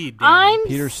to read, Danny. I'm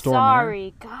Peter Stormare.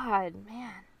 sorry. God,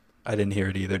 man. I didn't hear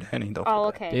it either, Danny. Don't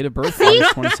okay. Date of birth,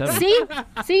 August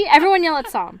 27th. See? Everyone yell at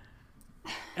Psalm.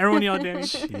 Everyone yell at Danny.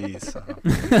 Jeez.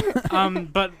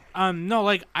 No,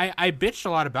 like I bitched a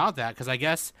lot about that because I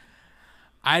guess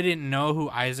I didn't know who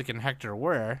Isaac and Hector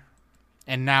were,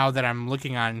 and now that I'm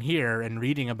looking on here and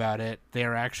reading about it,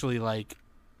 they're actually like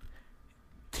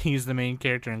he's the main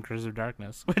character in Curse of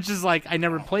Darkness, which is like I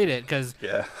never played it because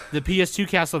the PS2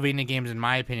 Castlevania games, in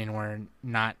my opinion, were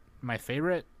not my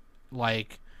favorite.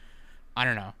 Like, I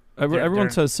don't know. Everyone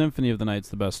says Symphony of the Night's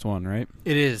the best one, right?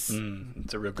 It is.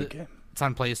 It's a real good game. It's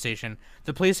on PlayStation.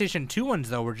 The PlayStation 2 ones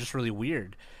though were just really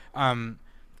weird.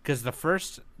 Because the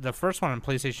first one on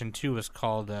PlayStation 2 was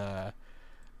called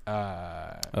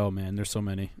oh man, there's so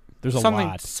many. There's a something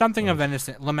lot. something of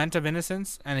innocent, Lament of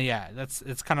Innocence, and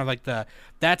it's kind of like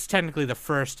that's technically the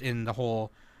first in the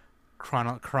whole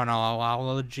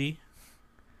chronology.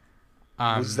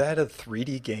 Was that a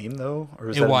 3D game though, or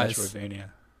was It that was. a Metroidvania?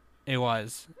 It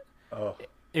was. Oh,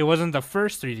 It wasn't the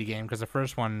first 3D game because the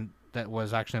first one that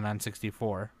was actually on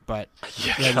 64, but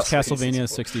Yeah, just Castlevania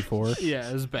 64. yeah,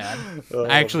 it was bad. Oh,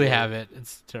 I actually boy. have it.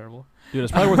 It's terrible. Dude,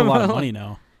 it's probably worth a lot of money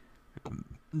now.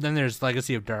 Then there's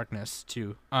Legacy of Darkness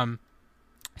too.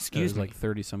 Excuse There's me. like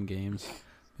 30 some games.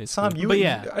 Sam, But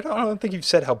yeah. I don't think you've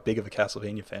said how big of a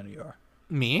Castlevania fan you are.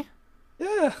 Me?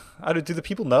 Yeah, do the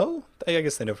people know? I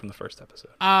guess they know from the first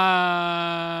episode.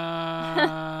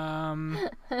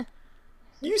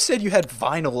 You said you had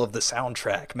vinyl of the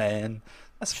soundtrack, man.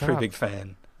 That's a Shut pretty up. big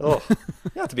fan. Oh, you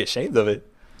don't have to be ashamed of it.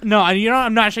 No,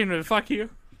 I'm not ashamed of it. Fuck you.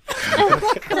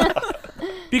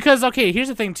 Because, okay, here's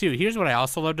the thing, too. Here's what I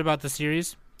also loved about the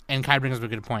series, and Kai brings up a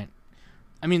good point.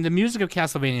 I mean, the music of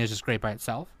Castlevania is just great by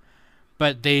itself,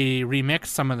 but they remixed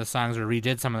some of the songs or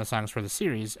redid some of the songs for the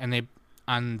series, and they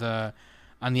on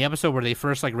the episode where they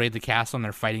first like raid the castle and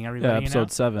they're fighting everybody. Yeah,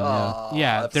 episode 7.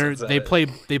 Yeah, they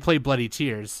play Bloody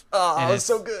Tears. Oh, and it's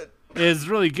so good. It's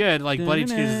really good. Like Bloody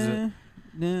Tears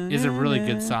is a really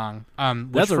good song.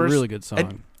 That's a really good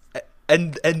song.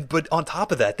 But on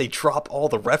top of that, they drop all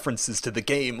the references to the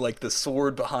game, like the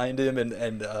sword behind him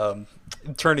and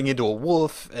turning into a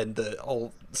wolf and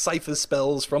all Sypha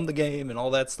spells from the game and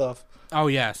all that stuff. Oh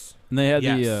yes. And they had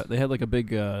Yes. they had like a big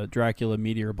Dracula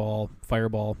meteor ball,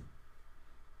 fireball.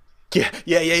 Yeah,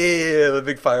 the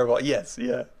big fireball. Yes, yeah.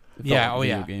 It felt Yeah, like a oh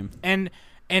video yeah. game.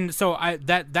 And so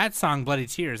that song Bloody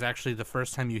Tears, actually the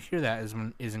first time you hear that is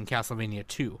in Castlevania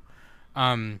 2.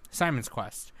 Simon's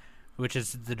Quest, which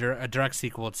is a direct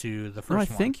sequel to the first No, I one.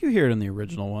 think you hear it in the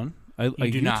original one. I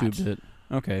do not. YouTubed it.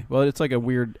 Okay. Well, it's like a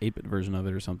weird 8-bit version of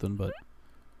it or something, but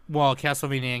Well,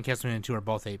 Castlevania and Castlevania 2 are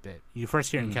both 8-bit. You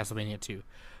first hear it in Castlevania 2.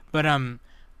 But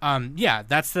yeah,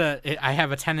 that's I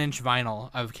have a 10-inch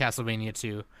vinyl of Castlevania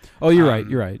 2. Oh, you're right.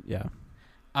 You're right. Yeah.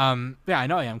 Yeah, I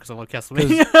know I am because I love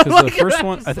Castlevania. Because the first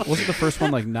one, wasn't the first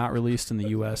one like not released in the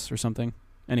U.S. or something?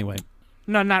 Anyway,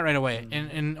 No, not right away.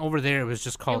 And over there it was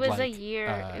just It called was like a year.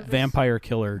 It was- Vampire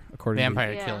Killer, according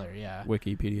Vampire Yeah. Killer. Yeah. to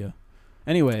Wikipedia.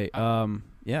 Anyway,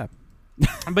 yeah,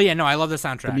 But yeah, no, I love the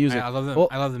soundtrack. The music. I love the Well,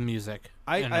 I love the music.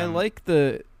 And, I like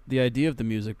the idea of the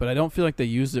music, but I don't feel like they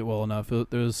used it well enough.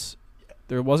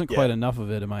 There wasn't quite Yeah. enough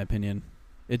of it, in my opinion.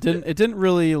 It didn't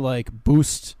really like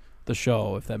boost the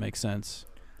show, if that makes sense.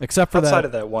 Except for Outside that.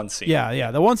 of that one scene. Yeah.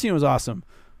 The one scene was awesome,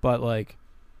 but like,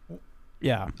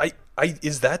 yeah.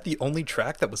 Is that the only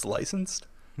track that was licensed?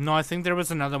 No, I think there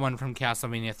was another one from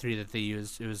Castlevania 3 that they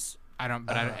used. It was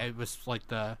it was like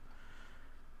the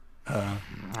I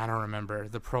don't remember,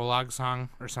 the prologue song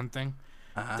or something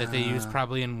that they used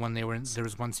probably in when they were there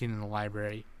was one scene in the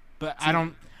library. But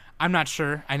I'm not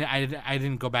sure. I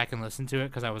didn't go back and listen to it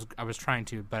because I was trying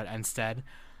to, but instead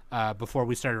before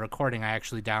we started recording I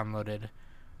actually downloaded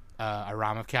a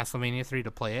ROM of Castlevania 3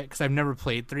 to play it because I've never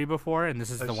played 3 before, and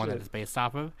this is the one that shit. it's based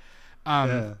off of.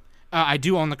 Yeah. I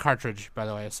do own the cartridge, by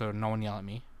the way, so no one yell at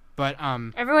me. But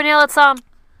Everyone yell at Sam.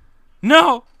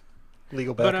 no.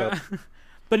 Legal But backup.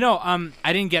 but no,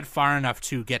 I didn't get far enough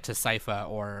to get to Sypha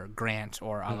or Grant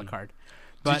or Alucard.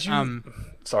 But Did you,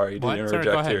 sorry to what? Sorry, interject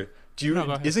go ahead. here. No,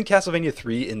 go ahead. Isn't Castlevania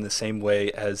 3 in the same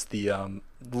way as the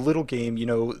little game,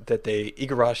 that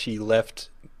Igarashi left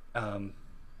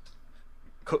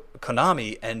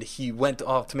Konami and he went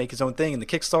off to make his own thing in the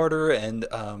Kickstarter and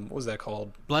what was that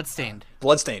called? Bloodstained.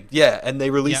 Bloodstained. Yeah, and they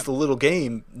released Yep. the little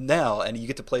game now and you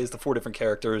get to play as the 4 different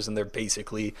characters and they're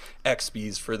basically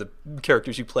XPs for the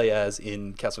characters you play as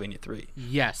in Castlevania 3.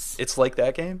 Yes, It's like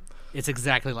that game? it's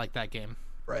exactly like that game.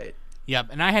 Right. Yep,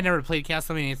 and I had never played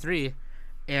Castlevania 3,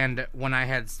 and when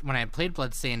I played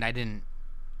Bloodstained, I didn't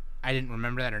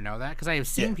remember that or know that because I have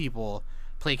seen Yeah. people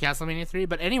play Castlevania 3.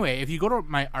 But anyway, if you go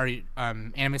to our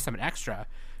Anime Summit Extra,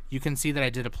 you can see that I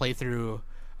did a playthrough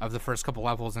of the first couple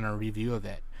levels and a review of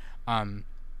it,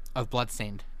 of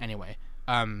Bloodstained. Anyway,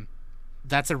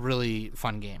 that's a really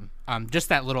fun game. Just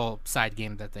that little side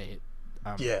game that they.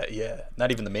 Yeah. Not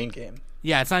even the main game.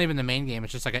 Yeah, it's not even the main game.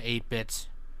 It's just like an 8-bit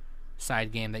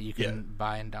side game that you can Yeah.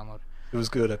 buy and download. It was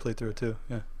good. I played through it too.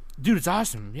 Yeah. Dude, it's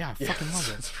awesome. Yeah, I fucking love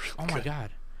it. It's really Oh my good.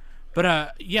 god.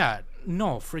 But yeah,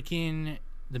 no, freaking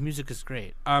the music is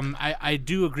great. I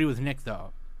do agree with Nick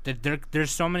though. That there's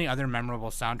so many other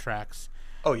memorable soundtracks.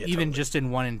 Oh yeah. Even totally. just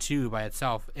in 1 and 2 by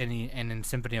itself, and in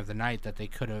Symphony of the Night that they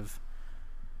could have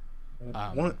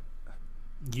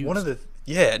used. One of the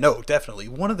definitely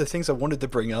one of the things I wanted to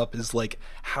bring up is like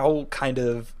how kind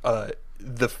of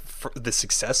the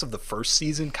success of the first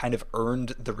season kind of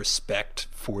earned the respect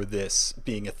for this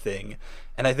being a thing.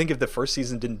 And I think if the first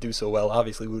season didn't do so well,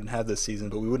 obviously we wouldn't have this season,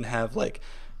 but we wouldn't have like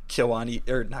Konami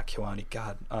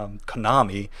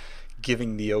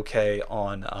giving the okay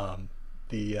on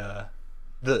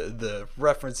the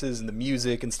references and the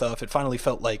music and stuff. It finally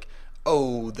felt like,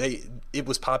 oh, it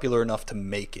was popular enough to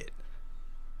make it.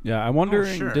 Yeah, I'm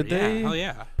wondering, did they hell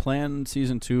yeah. plan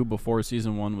season 2 before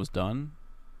season 1 was done?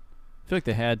 I feel like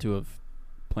they had to have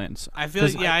planned. I feel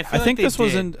like, I like think they this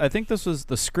was did. I think this was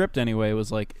the script anyway.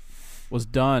 Was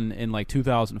done in like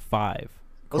 2005,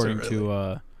 according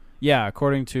to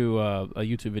according to a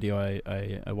YouTube video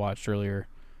I watched earlier.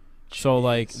 Jeez. So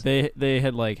like they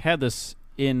had like had this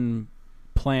in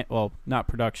not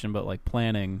production, but like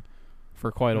planning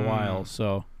for quite a while.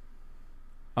 So.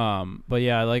 But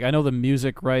yeah, like I know the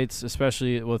music rights,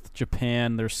 especially with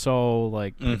Japan, they're so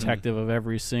like protective of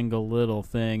every single little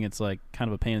thing. It's like kind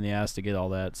of a pain in the ass to get all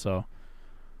that. So,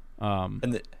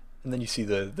 and then you see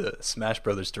the Smash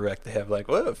Brothers Direct. They have like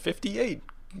 58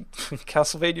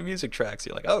 Castlevania music tracks.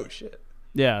 You're like, oh shit.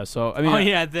 Yeah. So I mean,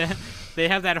 they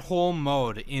have that whole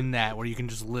mode in that where you can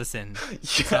just listen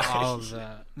to all of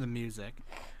the music.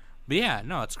 But yeah,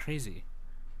 no, it's crazy.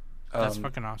 That's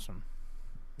fucking awesome.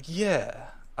 Yeah.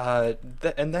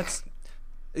 That's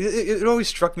it always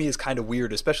struck me as kind of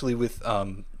weird, especially with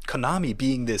Konami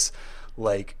being this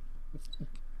like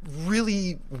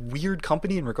really weird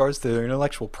company in regards to their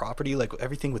intellectual property, like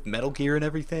everything with Metal Gear and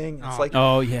everything. It's like,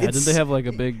 didn't they have like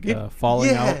a big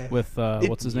falling out with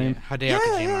what's his name? Hideo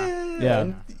Kojima. Yeah.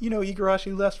 And,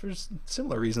 Igarashi left for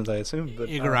similar reasons, I assume. But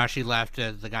Igarashi left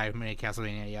the guy who made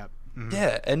Castlevania. Yep. Mm-hmm.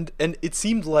 Yeah, and it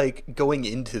seemed like going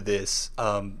into this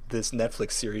this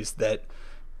Netflix series that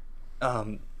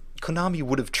Konami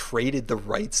would have traded the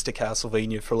rights to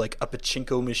Castlevania for like a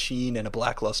pachinko machine and a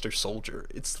Blackluster Soldier.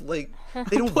 It's like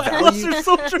they don't value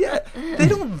they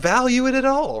don't value it at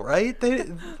all, right?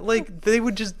 They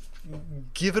would just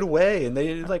give it away, and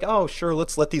they like, oh sure,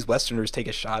 let's let these Westerners take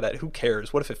a shot at it. Who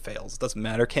cares? What if it fails? It doesn't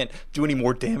matter. Can't do any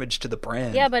more damage to the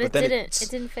brand. Yeah, but it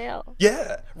didn't fail.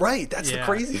 Yeah, right. That's the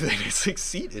crazy thing. It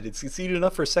succeeded. It succeeded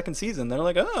enough for a second season. They're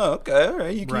like, oh, okay, all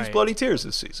right, you can use Bloody Tears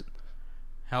this season.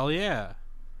 Hell yeah.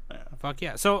 Fuck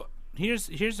yeah. So here's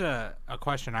a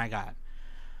question I got.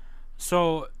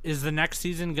 So is the next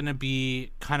season gonna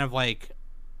be kind of like,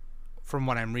 from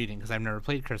what I'm reading, because I've never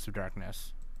played Curse of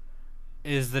Darkness,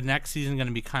 is the next season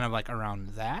gonna be kind of like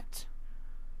around that?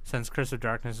 Since Curse of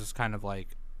Darkness is kind of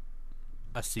like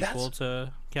a sequel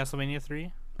to Castlevania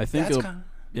 3? I think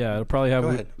it'll probably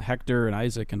have Hector and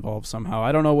Isaac involved somehow.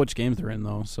 I don't know which games they're in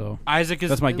though, so Isaac is,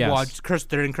 that's my guess. Well,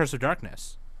 they're in Curse of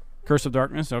Darkness. Curse of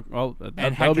Darkness. Well,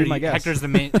 and that would be my guess. Hector's the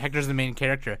main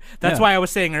character. That's why I was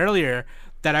saying earlier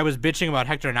that I was bitching about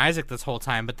Hector and Isaac this whole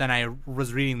time, but then I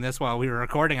was reading this while we were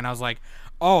recording, and I was like,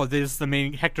 oh, Hector's the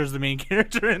main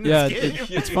character in this game.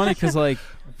 It's funny because like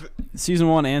season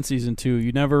 1 and season 2,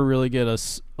 you never really get a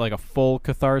full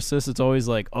catharsis. It's always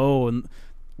like, oh, and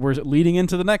we're leading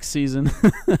into the next season.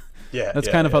 That's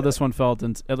kind of how this one felt,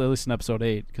 at least in episode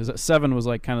 8, because 7 was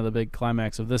like kind of the big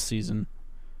climax of this season.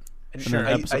 And sure,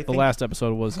 the last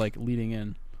episode was like leading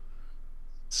in.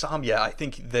 Sam, I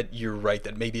think that you're right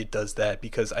that maybe it does that,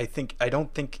 because I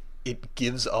don't think it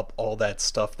gives up all that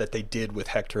stuff that they did with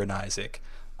Hector and Isaac,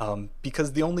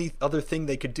 because the only other thing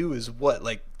they could do is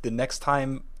like the next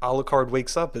time Alucard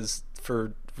wakes up is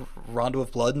for Rondo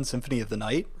of Blood and Symphony of the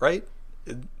Night, right?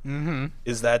 Mm-hmm.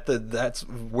 Is that's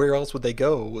where else would they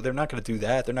go? They're not going to do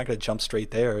that. They're not going to jump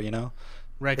straight there,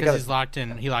 Right, because he's locked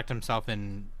in. He locked himself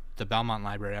in the Belmont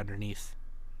Library underneath.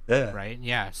 Yeah. Right.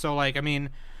 Yeah. So like, I mean,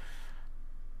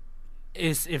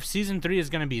 if season 3 is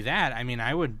going to be that, I mean,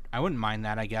 I wouldn't mind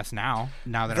that. I guess now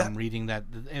that I'm reading that,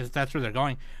 if that's where they're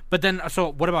going. But then,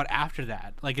 so what about after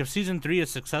that? Like, if season 3 is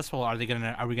successful, are we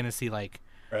gonna see like,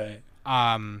 right?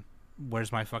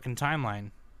 Where's my fucking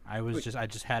timeline? I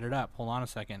just had it up. Hold on a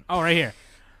second. Oh, right here,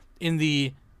 in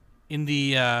the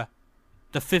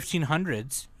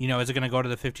 1500s. Is it gonna go to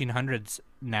the 1500s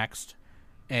next?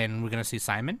 And we're gonna see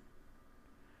Simon,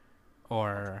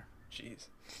 or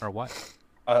what?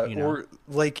 Or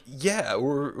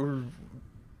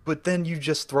but then you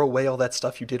just throw away all that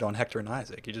stuff you did on Hector and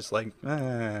Isaac. You're just like,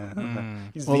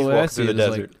 he's walking through the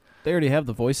desert. Like, they already have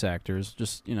the voice actors.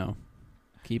 Just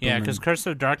keep. Yeah, because Curse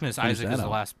of Darkness, Isaac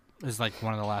is like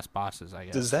one of the last bosses, I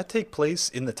guess. Does that take place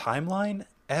in the timeline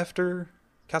after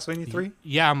Castlevania 3?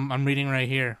 Yeah, I'm reading right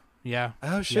here. Yeah.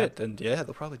 Oh shit! Then they'll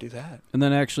probably do that. And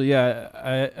then actually,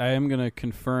 I am gonna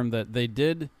confirm that they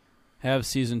did have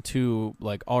season 2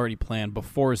 like already planned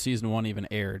before season 1 even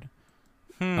aired.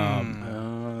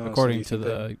 According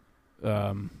to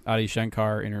Adi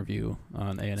Shankar interview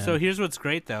on A&M. So here's what's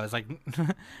great though is like,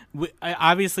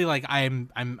 obviously like I'm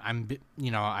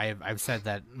I've said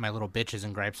that my little bitches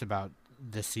and gripes about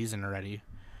this season already.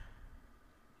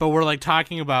 But we're like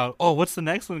talking about, oh, what's the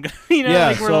next one? Yeah.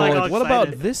 Like, we're So like, all what about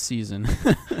excited. this season?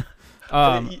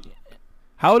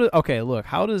 How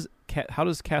does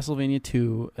Castlevania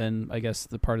 2 and I guess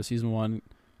the part of season 1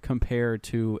 compare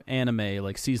to anime,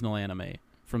 like seasonal anime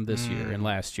from this year and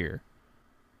last year?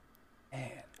 Man,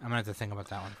 I'm gonna have to think about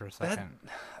that one for a second.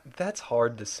 that's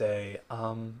hard to say.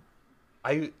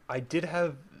 I did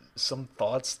have some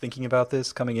thoughts thinking about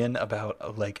this coming in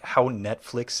about like how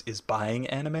Netflix is buying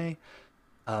anime,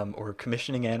 or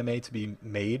commissioning anime to be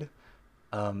made,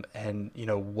 and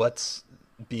what's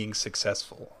being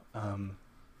successful.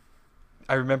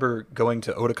 I remember going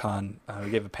to Otakon. We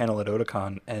gave a panel at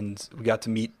Otakon, and we got to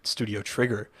meet Studio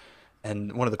Trigger.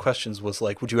 And one of the questions was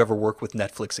like, "Would you ever work with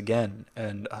Netflix again?"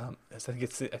 And I think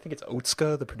it's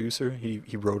Otsuka, the producer.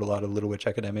 He wrote a lot of Little Witch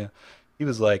Academia. He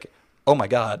was like, "Oh my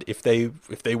God, if they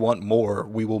want more,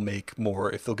 we will make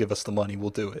more. If they'll give us the money, we'll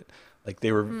do it." Like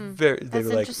they were they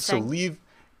were like, "So leave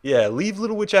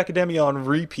Little Witch Academia on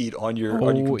repeat on your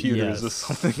computers," yes. or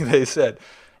something they said.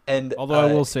 And Although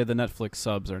I will say the Netflix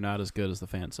subs are not as good as the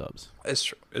fan subs.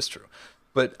 It's true.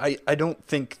 But I don't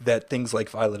think that things like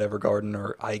Violet Evergarden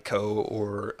or Ico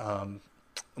or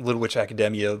Little Witch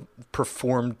Academia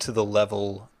performed to the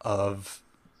level of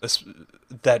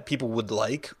that people would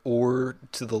like, or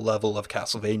to the level of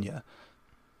Castlevania.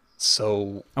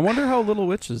 So I wonder how Little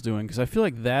Witch is doing, because I feel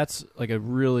like that's like a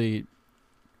really,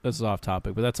 this is off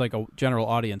topic, but that's like a general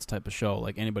audience type of show.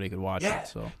 Like anybody could watch it.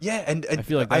 So yeah, and I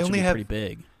feel like that should be pretty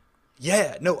big.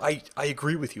 Yeah, no, I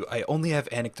agree with you. I only have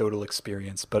anecdotal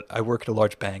experience, but I work at a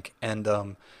large bank, and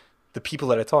the people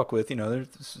that I talk with, they're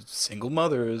single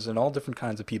mothers and all different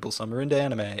kinds of people. Some are into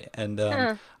anime, and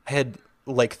I had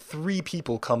like 3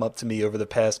 people come up to me over the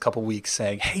past couple weeks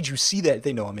saying, "Hey, did you see that?"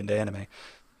 They know I'm into anime.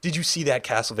 "Did you see that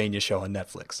Castlevania show on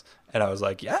Netflix?" And I was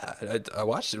like, "Yeah, I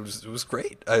watched it. It was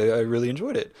great. I really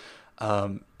enjoyed it."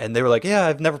 And they were like, "Yeah,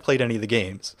 I've never played any of the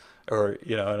games." Or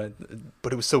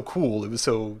but it was so cool. It was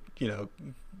so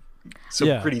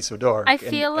pretty, so dark. I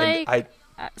feel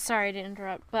sorry to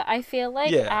interrupt, but I feel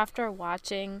like after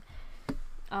watching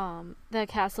the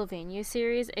Castlevania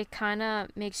series, it kind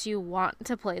of makes you want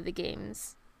to play the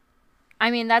games.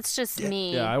 I mean, that's just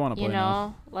me. Yeah, I want to play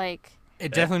now. Like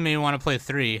It definitely made me want to play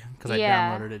 3 because I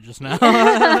downloaded it just now.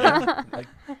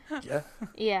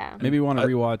 Yeah. Maybe you want to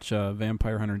rewatch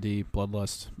Vampire Hunter D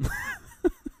Bloodlust.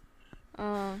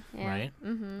 Oh, yeah. Right?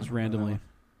 Mm-hmm. Just randomly.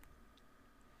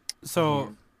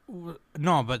 So,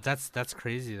 no, but that's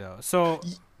crazy though. So,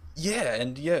 now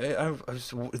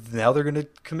they're gonna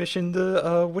commission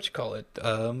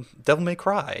the Devil May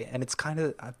Cry, and it's kind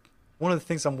of one of the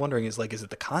things I'm wondering is like, is it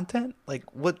the content? Like,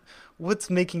 what's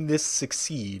making this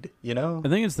succeed? I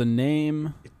think it's the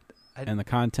name and the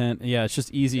content. Yeah, it's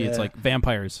just easy. Yeah. It's like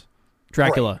vampires,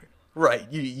 Dracula.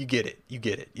 Right. You get it.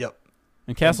 Yep.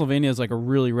 And Castlevania is like a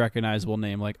really recognizable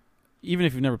name. Like, even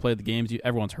if you've never played the games,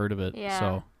 everyone's heard of it. Yeah.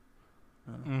 So.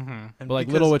 But like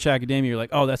Little Witch Academia, you're like,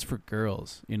 oh, that's for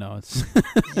girls. It's.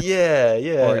 Yeah.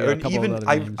 Or even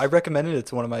I recommended it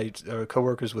to one of my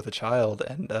coworkers with a child,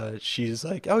 and she's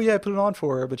like, oh yeah, I put it on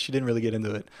for her, but she didn't really get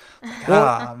into it.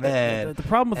 Like, man. The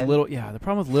problem with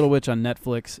Little Witch on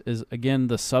Netflix is, again,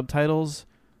 the subtitles.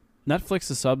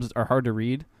 Netflix's subs are hard to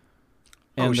read,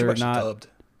 and they're not dubbed.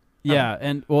 Yeah,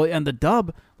 and the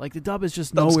dub, is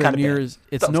just nowhere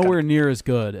near as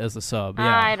good as the sub.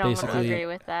 Yeah, I don't basically. agree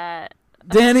with that.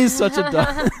 Danny's such a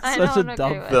dub. I don't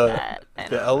agree with that.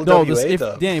 The LWA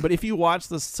dub. Danny, but if you watch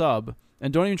the sub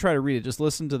and don't even try to read it, just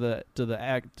listen to the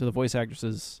voice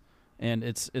actresses, and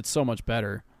it's so much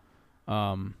better.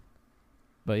 But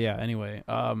yeah, anyway,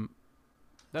 that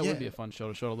would be a fun show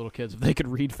to show to little kids if they could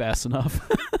read fast enough.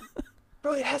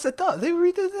 Bro, it has a dub. They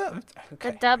read the dub.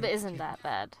 Okay. The dub isn't that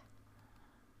bad.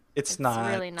 It's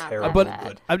not really not terrible, that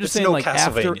bad. I'm just saying, like,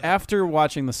 after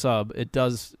watching the sub, it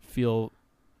does feel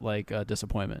like a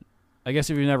disappointment. I guess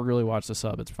if you've never really watched the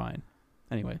sub, it's fine.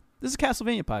 Anyway, this is a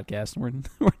Castlevania podcast, and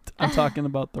I'm talking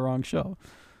about the wrong show.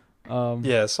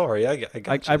 Yeah, sorry, I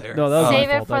got you there. No, that was Save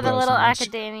my it fault. for the Little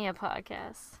Academia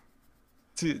podcast.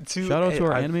 Shout out to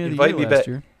our anime of the year last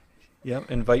year. Yep,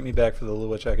 invite me back for the Little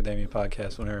Witch Academia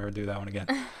podcast whenever I do that one again.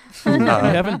 We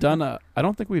haven't done I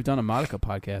don't think we've done a Monica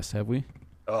podcast, have we?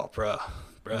 Oh, bruh.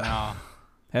 No.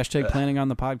 Hashtag planning on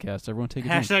the podcast. Everyone take a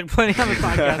drink. Hashtag planning on the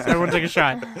podcast. Everyone take a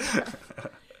shot.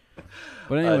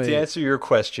 But anyway, to answer your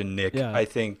question, Nick, yeah. I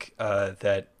think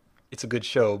that it's a good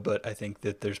show, but I think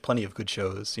that there's plenty of good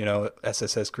shows. You know,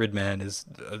 SSS Gridman is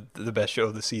the best show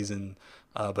of the season,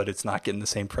 but it's not getting the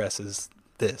same press as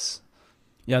this.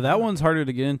 Yeah, that one's harder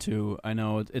to get into. I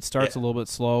know it starts a Yeah. little bit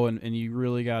slow, and you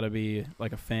really got to be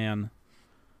like a fan.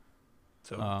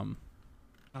 So I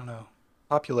don't know.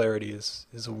 Popularity is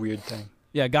a weird thing.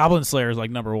 Yeah, Goblin Slayer is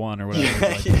like number 1 or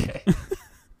whatever. Yeah.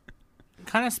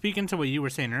 Kind of speaking to what you were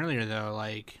saying earlier, though,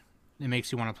 like it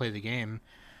makes you want to play the game.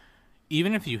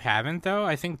 Even if you haven't, though,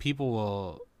 I think people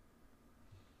will.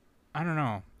 I don't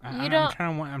know.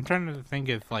 I'm trying to think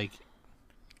if like,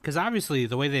 because obviously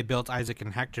the way they built Isaac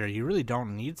and Hector, you really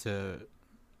don't need to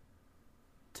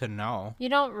know. You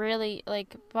don't really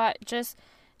like, but just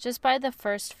by the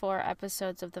first 4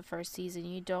 episodes of the first season,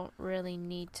 you don't really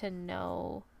need to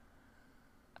know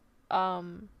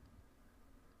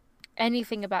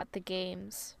anything about the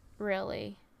games,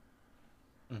 really.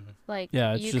 Mhm. Like,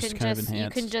 Yeah, it's you just can kind of just you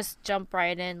enhanced. can just jump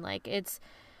right in. Like, it's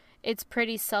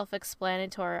pretty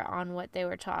self-explanatory on what they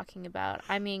were talking about.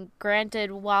 I mean,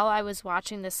 granted, while I was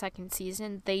watching the second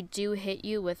season, they do hit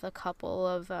you with a couple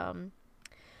of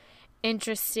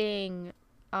interesting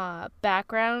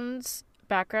background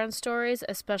stories,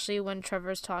 especially when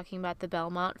Trevor's talking about the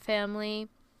Belmont family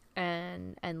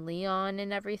and Leon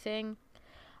and everything.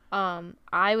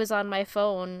 I was on my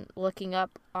phone looking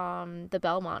up the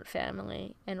Belmont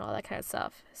family and all that kind of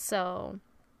stuff. So,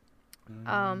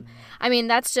 I mean,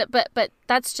 that's just but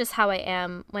that's just how I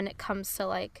am when it comes to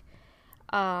like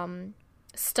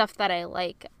stuff that I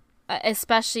like,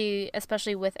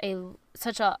 especially with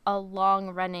such a long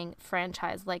running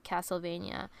franchise like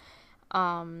Castlevania.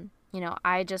 You know,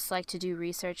 I just like to do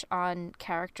research on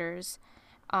characters,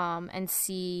 and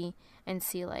see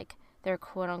like their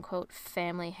quote unquote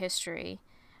family history,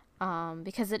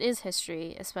 because it is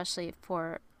history, especially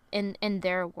for in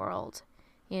their world,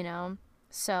 you know.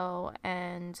 So,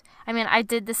 and I mean, I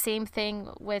did the same thing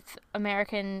with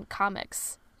American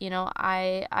comics. You know,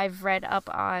 I've read up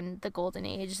on the Golden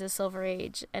Age, the Silver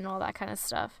Age, and all that kind of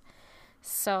stuff.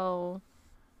 So,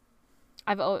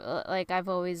 I've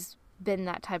always been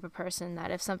that type of person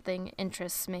that if something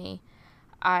interests me,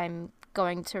 I'm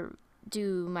going to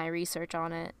do my research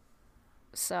on it.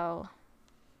 So,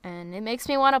 and it makes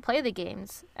me want to play the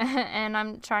games. And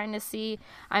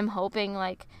I'm hoping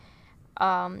like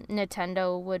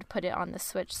Nintendo would put it on the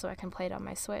Switch so I can play it on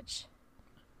my Switch.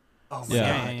 Oh my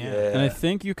Yeah. god, Yeah. yeah. And I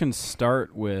think you can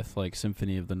start with like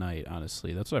Symphony of the Night,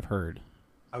 honestly. That's what I've heard.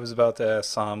 I was about to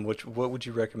ask Sam, what would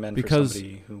you recommend Because for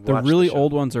somebody who The watched really the show?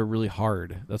 old ones are really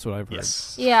hard. That's what I've heard.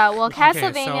 Yes. Yeah, well, Okay,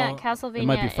 Castlevania It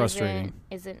might be frustrating.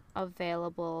 isn't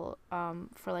available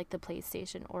for like the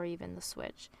PlayStation or even the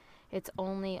Switch. It's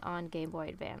only on Game Boy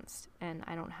Advance, and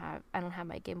I don't have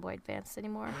my Game Boy Advance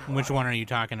anymore. Which one are you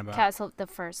talking about? The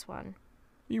first one.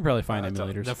 You can probably find it's on-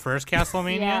 emulators. The first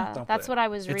Castlevania? Yeah, Don't that's play what I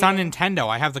was It's reading. on Nintendo.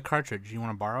 I have the cartridge. You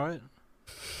want to borrow it?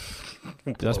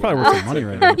 That's probably worth some money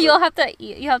right now. You'll have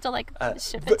to like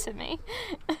ship it to me.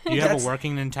 Do you have That's- a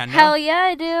working Nintendo? Hell yeah,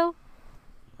 I do.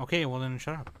 Okay, well then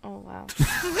shut up. Oh wow.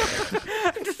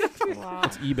 Wow.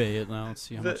 Let's eBay it now. Let's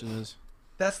see how much it is.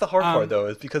 That's the hard Um, part, though,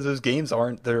 is because those games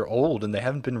they're old and they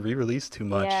haven't been re-released too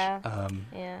much. Yeah.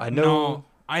 Yeah. I know. No,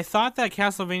 I thought that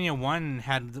Castlevania 1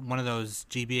 had one of those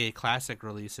GBA Classic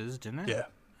releases, didn't it? Yeah.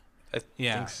 I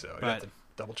Yeah, think so. I but- have to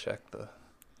double check the.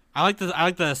 I like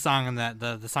the song in that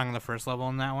the song in the first level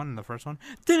in that one, the first one.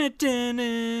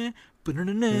 Dun-dun-dun-dun,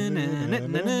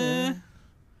 ba-dun-dun-dun-dun-dun-dun.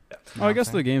 Oh, I guess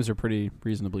the games are pretty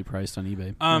reasonably priced on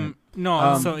eBay. No,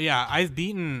 Um, so yeah, I've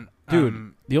beaten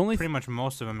Dude, the only pretty much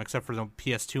most of them except for the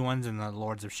PS2 ones and the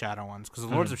Lords of Shadow ones, because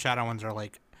the Lords of Shadow ones are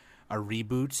like a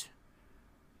reboot,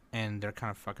 and they're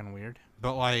kind of fucking weird.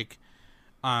 But like,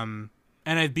 and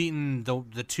I've beaten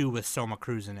the 2 with Soma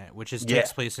Cruz in it, which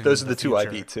takes place in those are the two I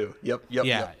future. beat too. Yep. Yeah,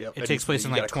 Yep. it And takes place you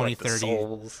in, like, gotta collect the 2030.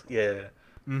 souls. Yeah.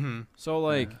 Mm-hmm. So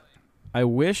like, I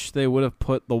wish they would have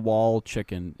put the wall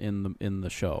chicken in the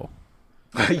show.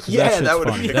 'Cause Yeah, shit's that would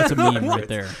have funny. been That's a meme right hilarious.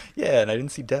 there. Yeah, and I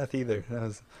didn't see death either. That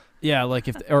was. Yeah, like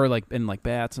or like in like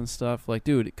bats and stuff. Like,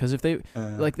 dude, because if they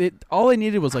Uh, all they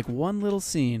needed was like one little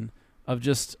scene of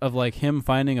like him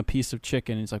finding a piece of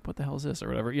chicken. And he's like, "What the hell is this?" or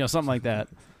whatever, something like that.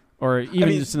 Or even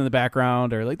mean- just in the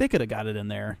background, or like they could have got it in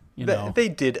there, know. They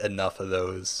did enough of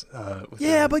those. With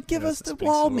Yeah, the, but give you know, us the suspending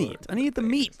wall some meat. other I need the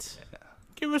things. meat.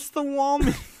 Give us the wall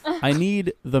meat. I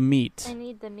need the meat. I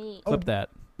need the meat. Clip that.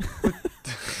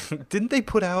 Didn't they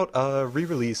put out a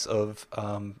re-release of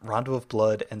Rondo of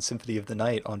Blood and Symphony of the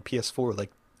Night on PS4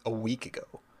 like a week ago?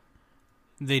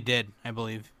 They did, I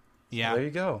believe. Yeah, There you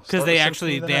go. because Start they with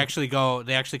actually Symphony of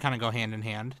the actually kind of go hand in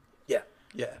hand. the Night.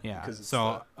 Yeah. Yeah. 'cause it's,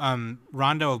 So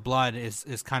Rondo of Blood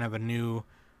is kind of a new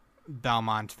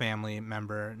Belmont family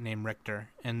member named Richter,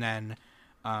 and then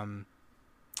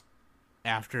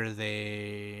after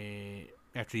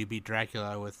you beat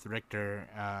Dracula with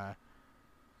Richter,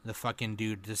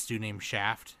 this dude named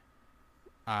Shaft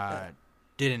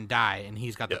didn't die, and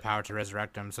he's got the power to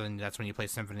resurrect him. So then that's when you play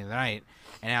Symphony of the Night,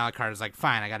 and Alucard is like,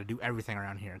 fine, I got to do everything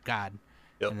around here, God.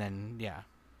 And then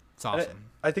it's awesome.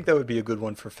 I think that would be a good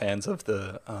one for fans of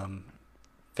the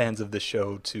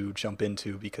show to jump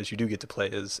into, because you do get to play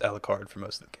as Alucard for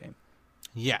most of the game.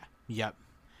 Yep.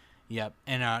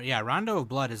 And Rondo of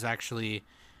Blood is actually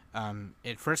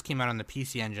it first came out on the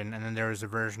PC Engine, and then there was a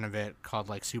version of it called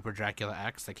like Super Dracula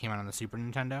X that came out on the Super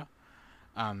Nintendo.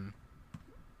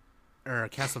 Or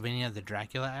Castlevania the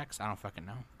Dracula X, I don't fucking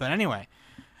know. But anyway,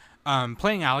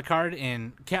 playing Alucard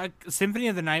in Symphony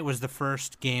of the Night was the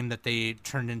first game that they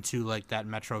turned into like that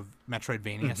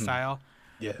Metroidvania style.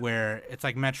 Yeah. Where it's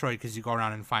like Metroid because you go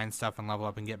around and find stuff and level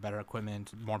up and get better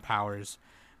equipment, more powers,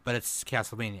 but it's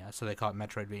Castlevania, so they call it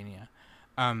Metroidvania.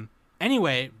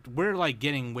 Anyway, we're like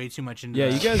getting way too much into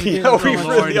you guys are we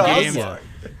really games. are.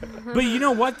 But you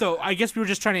know what though? I guess we were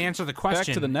just trying to answer the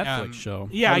question. Back to the Netflix show.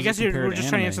 Yeah, I guess we were just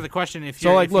trying to answer the question. If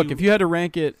you had to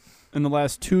rank it in the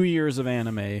last 2 years of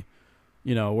anime,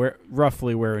 where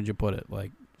would you put it?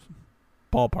 Like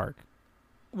ballpark.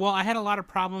 Well, I had a lot of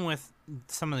problem with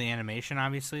some of the animation,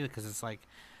 obviously, because it's like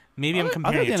maybe I'm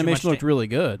comparing. I thought the animation looked really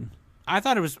good. I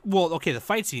thought it was the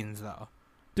fight scenes though.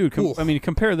 Dude,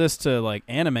 compare this to like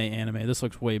anime. This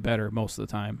looks way better most of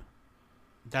the time.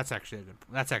 That's actually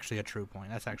a true point.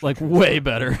 That's actually like way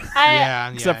better.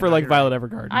 Except for like Violet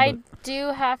Evergarden. I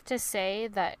do have to say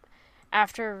that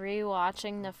after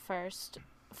rewatching the first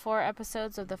 4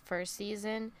 episodes of the first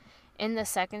season, in the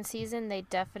second season they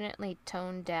definitely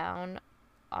toned down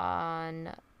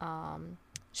on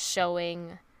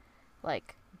showing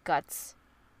like guts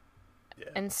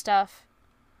and stuff.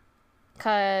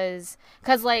 Cause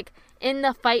like in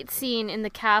the fight scene in the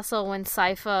castle when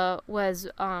Sypha was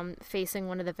facing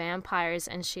one of the vampires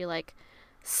and she like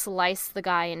sliced the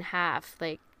guy in half,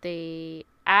 like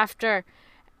after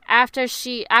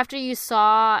you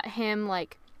saw him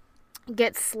like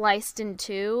get sliced in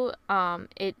two,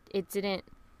 it didn't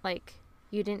like,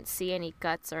 you didn't see any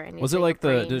guts or anything. Was it like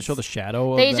did it show the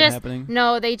shadow of that happening?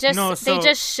 No, they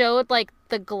just showed like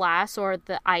the glass or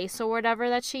the ice or whatever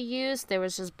that she used. There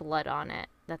was just blood on it.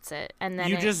 That's it. And then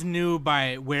you just knew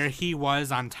by where he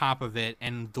was on top of it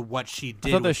and what she did.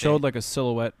 I thought they showed like a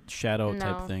silhouette shadow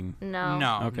type thing.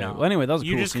 No. Okay. No. Well, anyway, that was a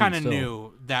cool You just kind of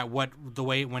knew that the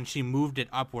way when she moved it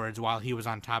upwards while he was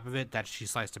on top of it, that she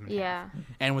sliced him in half.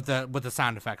 And with the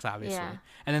sound effects, obviously. Yeah.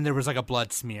 And then there was like a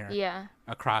blood smear. Yeah.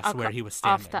 Across where he was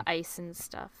standing. Off the ice and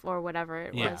stuff or whatever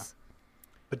it was.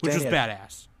 But which was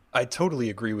badass. I totally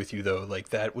agree with you though. Like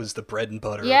that was the bread and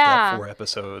butter of that 4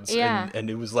 episodes, and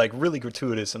it was like really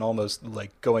gratuitous and almost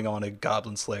like going on a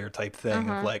Goblin Slayer type thing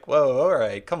of like, whoa, all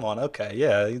right, come on, okay,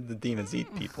 yeah, the demons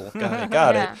eat people,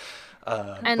 got it.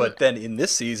 But then in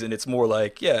this season, it's more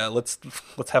like, let's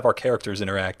have our characters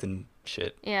interact and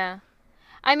shit. Yeah,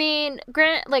 I mean,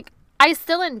 granted, like I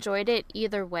still enjoyed it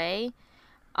either way.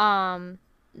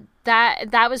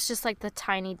 That was just like the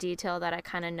tiny detail that I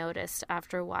kind of noticed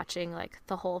after watching like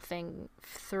the whole thing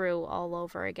through all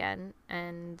over again.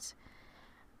 And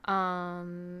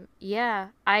I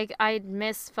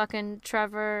miss fucking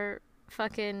Trevor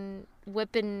fucking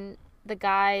whipping the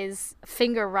guy's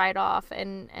finger right off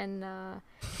and the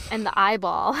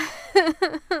eyeball.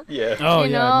 Yeah. Oh,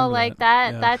 you yeah, know, like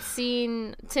that. that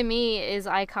scene to me is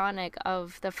iconic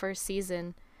of the first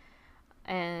season.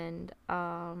 And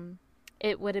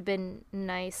it would have been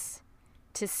nice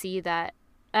to see that,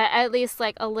 at least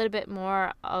like a little bit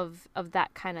more of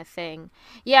that kind of thing.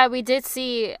 Yeah, we did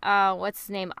see what's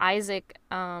his name, Isaac,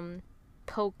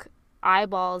 poke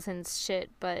eyeballs and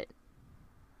shit, but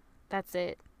that's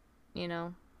it. You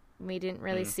know, we didn't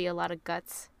really see a lot of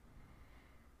guts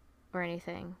or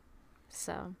anything.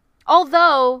 So,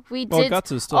 although we did,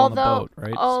 guts is still on the boat,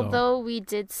 right? Although we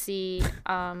did see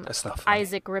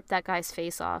Isaac rip that guy's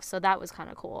face off, so that was kind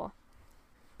of cool.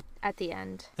 At the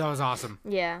end. That was awesome.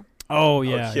 Yeah. Oh,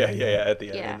 yeah. At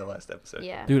the end, in the last episode.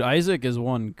 Yeah. Dude, Isaac is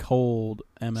one cold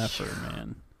MFer,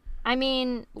 man. I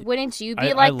mean, wouldn't you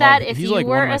be like that if you like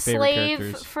were a slave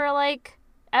characters. for like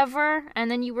ever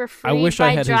and then you were freed I wish by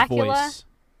I had Dracula? his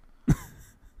voice.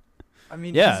 I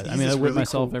mean, I he's whip really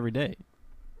myself cool. every day.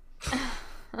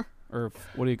 Or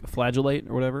what do you flagellate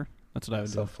or whatever? That's what I would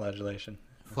do. Self-flagellation.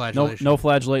 Flagellation. No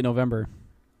flagellate November.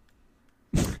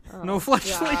 Oh, No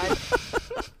flashlight. God.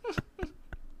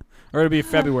 Or it'd be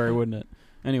February, wouldn't it?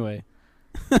 Anyway.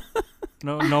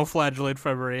 No flagellate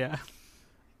February. Yeah.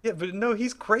 Yeah, but no,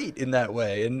 he's great in that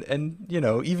way, and you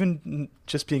know, even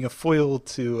just being a foil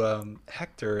to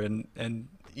Hector, and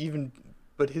even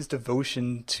but his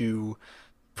devotion to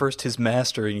first his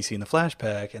master, and you see in the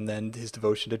flashback, and then his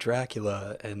devotion to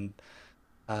Dracula, and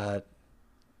uh,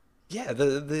 yeah,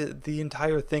 the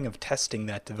entire thing of testing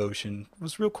that devotion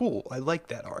was real cool. I like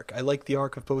that arc. I like the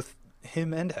arc of both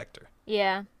him and Hector.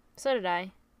 Yeah, so did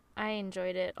I. I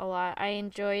enjoyed it a lot. I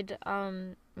enjoyed,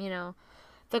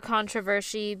 the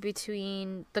controversy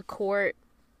between the court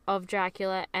of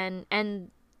Dracula and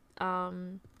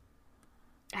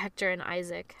Hector and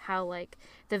Isaac. How like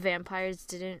the vampires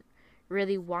didn't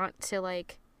really want to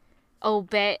like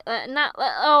obey,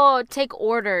 take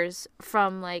orders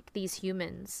from like these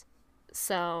humans.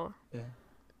 So,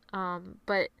 Yeah.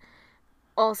 but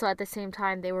also at the same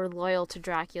time they were loyal to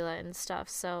Dracula and stuff,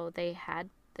 so they had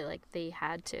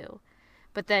to.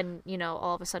 But then,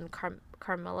 all of a sudden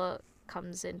Carmilla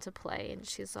comes into play and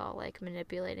she's all like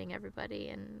manipulating everybody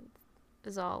and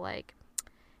is all like,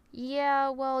 yeah,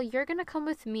 well, you're gonna come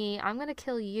with me, I'm gonna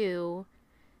kill you,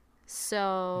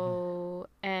 so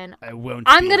and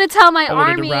I'm gonna tell my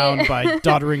army around by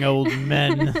doddering old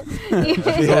men.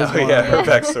 Yeah, her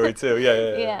backstory too.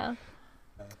 Yeah. Yeah.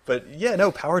 But yeah,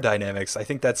 no, power dynamics. I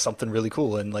think that's something really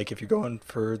cool. And like, if you're going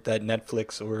for that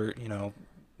Netflix or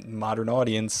modern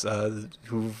audience,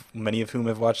 many of whom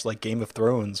have watched like Game of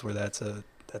Thrones, where that's a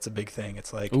big thing.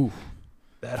 It's like, ooh,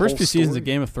 that first whole few seasons story. of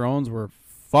Game of Thrones were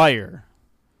fire.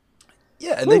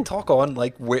 Yeah, and they talk on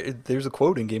like where there's a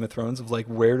quote in Game of Thrones of like,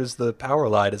 where does the power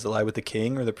lie? Does it lie with the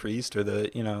king or the priest or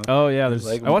the Oh yeah, there's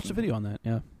like, I watched a video on that.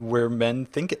 Yeah, where men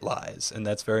think it lies, and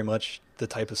that's very much the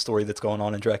type of story that's going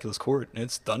on in Dracula's court. And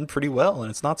it's done pretty well,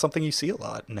 and it's not something you see a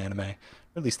lot in anime, or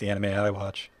at least the anime I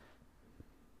watch.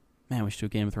 man, we should do a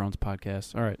Game of Thrones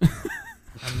podcast. All right.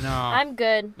 No. I'm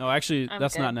good. No, actually, I'm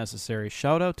that's good. not necessary.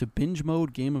 Shout out to Binge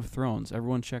Mode Game of Thrones.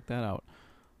 Everyone check that out.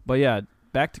 But yeah,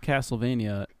 back to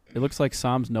Castlevania. It looks like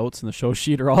Sam's notes in the show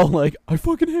sheet are all like, I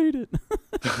fucking hate it.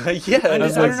 Yeah, I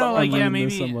was don't like, know, like, I'm yeah, reading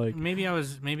this, I'm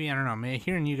maybe I don't know.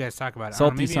 Hearing you guys talk about it, I don't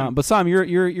know, Salty maybe Sam. But Sam,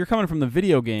 you're coming from the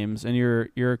video games and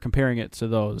you're comparing it to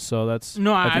those. So that's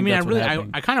No, I think mean, that's what's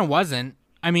happening. I kind of wasn't.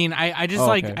 I mean, I just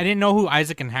Oh, okay. I didn't know who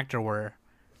Isaac and Hector were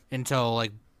until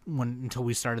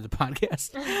we started the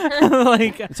podcast.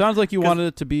 Like, It sounds like you wanted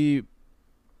it to be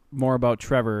more about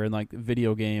Trevor and like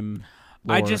video game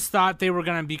lore. I just thought they were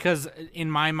gonna, because in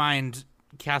my mind,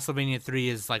 Castlevania 3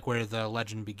 is like where the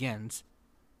legend begins,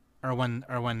 or when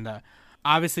the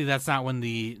obviously that's not when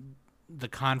the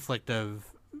conflict of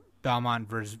Belmont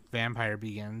versus Vampire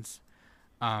begins,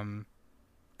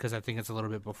 because I think it's a little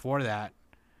bit before that,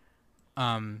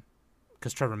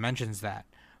 because Trevor mentions that,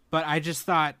 but I just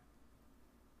thought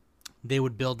they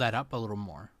would build that up a little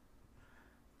more,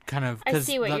 kind of, I because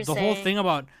see what you're the whole saying. thing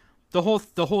about the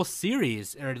whole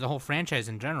series, or the whole franchise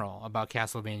in general about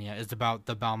Castlevania, is about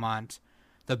the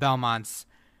Belmonts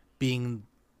being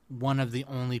one of the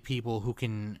only people who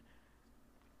can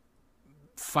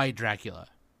fight Dracula.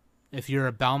 If you're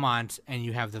a Belmont and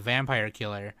you have the vampire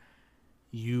killer,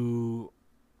 you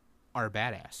are a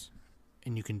badass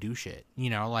and you can do shit.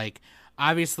 Like,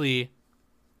 obviously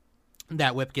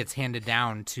that whip gets handed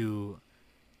down to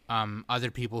other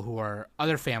people who are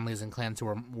other families and clans who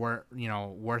are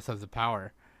worth of the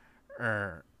power,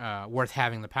 or worth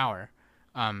having the power.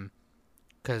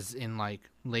 Because in like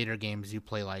later games you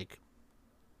play like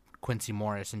Quincy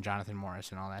Morris and Jonathan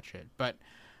Morris and all that shit. But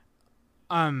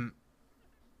I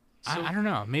don't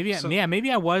know. Maybe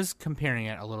I was comparing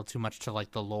it a little too much to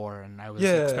like the lore, and I was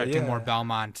expecting more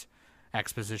Belmont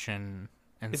exposition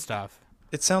and stuff.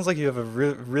 It sounds like you have a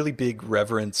really big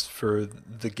reverence for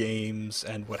the games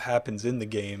and what happens in the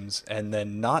games, and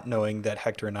then not knowing that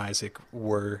Hector and Isaac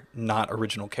were not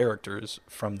original characters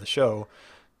from the show,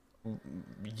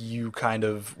 you kind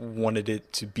of wanted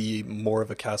it to be more of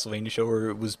a Castlevania show, or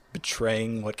it was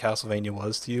betraying what Castlevania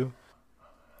was to you.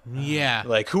 Yeah.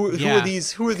 Like, who are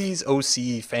these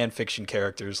OC fan fiction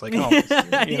characters? Like,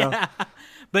 you know.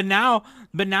 But now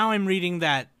I'm reading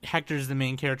that Hector's the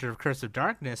main character of Curse of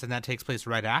Darkness, and that takes place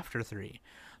right after 3.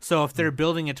 So if they're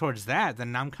building it towards that,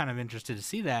 then I'm kind of interested to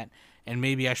see that, and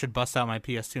maybe I should bust out my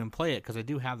PS2 and play it, because I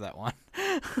do have that one.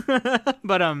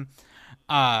 But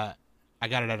I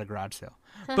got it at a garage sale.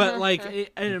 But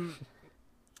like,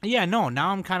 yeah, no.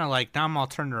 Now I'm kind of like, now I'm all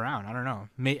turned around. I don't know.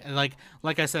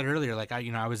 Like I said earlier, like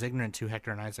I was ignorant to who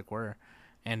Hector and Isaac were,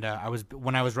 and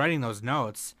when I was writing those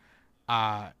notes,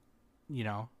 I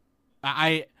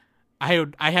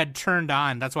had turned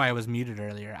on. That's why I was muted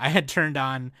earlier. I had turned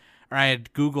on, or I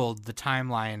had Googled the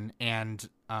timeline and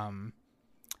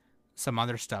some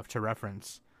other stuff to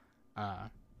reference,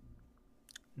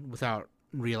 without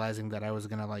realizing that I was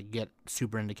gonna like get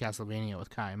super into Castlevania with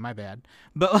Kai. My bad.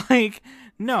 But like,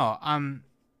 no, I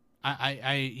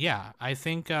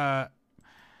think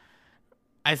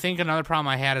another problem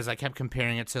I had is I kept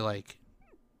comparing it to like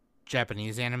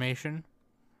Japanese animation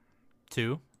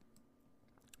too.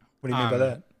 What do you mean by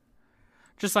that?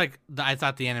 Just like I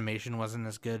thought the animation wasn't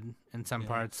as good in some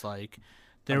parts. Like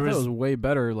I thought it was way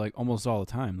better, like almost all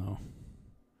the time though.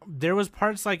 There was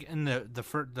parts like in the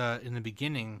in the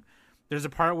beginning. There's a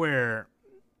part where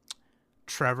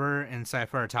Trevor and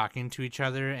Cypher are talking to each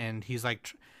other, and he's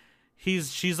like,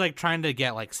 she's like trying to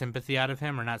get like sympathy out of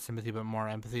him, or not sympathy, but more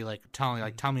empathy. Like tell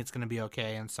me it's gonna be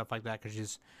okay and stuff like that,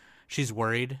 because she's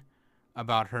worried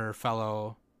about her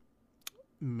fellow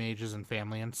mages and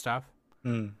family and stuff.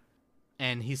 Mm.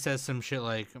 And he says some shit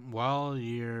like, well,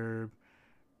 you're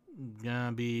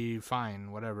gonna be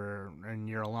fine, whatever, and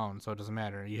you're alone, so it doesn't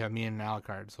matter. You have me and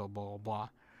Alucard, so blah, blah, blah.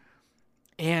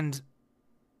 And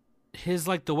his,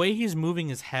 like, the way he's moving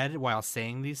his head while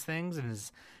saying these things, and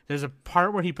there's a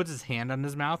part where he puts his hand on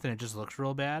his mouth, and it just looks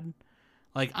real bad.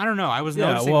 Like, I don't know, I was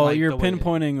noticing, well, like, you're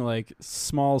pinpointing, like,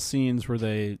 small scenes where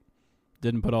they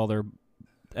didn't put all their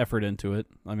effort into it.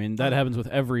 I mean, that happens with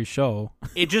every show.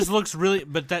 It just looks really,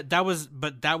 but that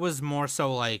was more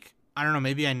so like, I don't know,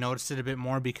 maybe I noticed it a bit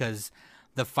more because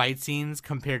the fight scenes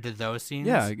compared to those scenes.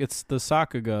 Yeah, it's the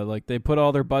Sakuga. Like, they put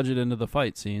all their budget into the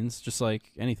fight scenes, just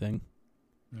like anything.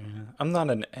 Yeah. I'm not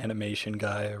an animation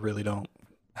guy. I really don't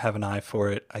have an eye for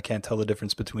it. I can't tell the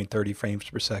difference between 30 frames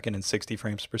per second and 60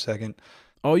 frames per second.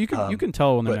 Oh, you can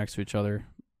tell when they're next to each other.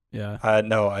 Yeah.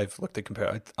 No, I've looked at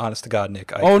compare. Honest to God,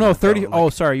 Nick. Oh no, 30. Oh,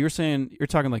 sorry. You're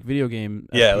talking like video game.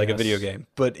 Yeah, FPS. like a video game.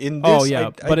 But in this,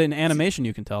 but in animation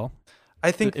you can tell.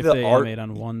 I think if the they art animate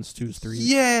on 1s, 2s, 3s.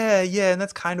 Yeah, and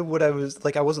that's kind of what I was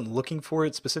like. I wasn't looking for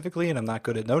it specifically, and I'm not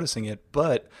good at noticing it,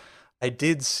 but I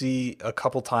did see a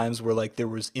couple times where like there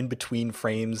was in between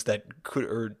frames that could,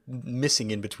 or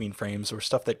missing in between frames, or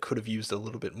stuff that could have used a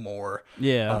little bit more.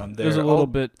 Yeah, there's a little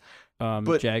bit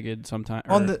jagged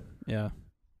sometimes.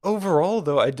 Overall,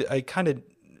 though, I kind of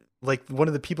like one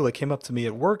of the people that came up to me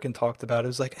at work and talked about it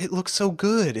was like, it looks so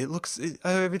good.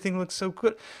 Everything looks so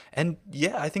good. And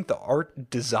yeah, I think the art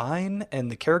design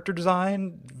and the character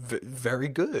design, very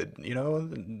good, you know,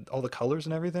 and all the colors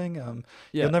and everything.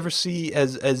 You'll never see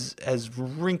as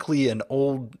wrinkly and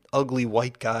old, ugly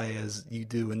white guy as you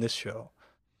do in this show.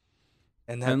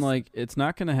 And like, it's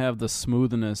not going to have the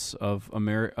smoothness of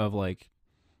like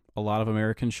a lot of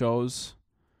American shows.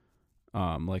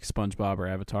 Like SpongeBob or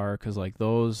Avatar, because like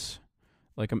those,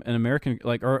 like an American,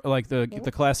 like, or like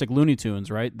the classic Looney Tunes,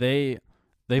 right? They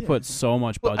put so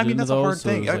much budget into that's those. A hard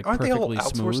thing. So it was, like, aren't they all perfectly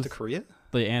outsourced smooth. To Korea?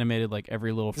 They animated like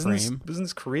every little frame. Isn't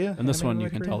this Korea? And this one you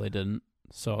can tell they didn't.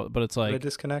 So, but it's like, did I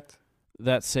disconnect?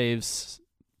 That saves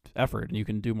effort, and you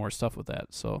can do more stuff with that.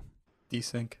 So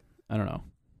desync. I don't know.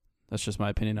 That's just my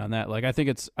opinion on that. Like, I think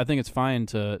it's fine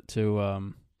to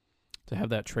have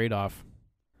that trade off.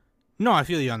 No, I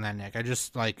feel you on that, Nick. I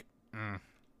just like. I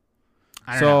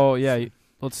don't So know. yeah,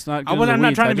 let's not. Get I'm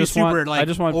not trying to be super I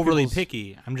just want overly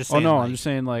picky. I'm just. Saying, I'm just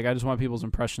saying, like, I just want people's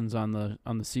impressions on the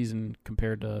season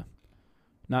compared to,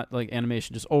 not like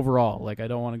animation, just overall. Like, I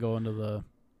don't want to go into the.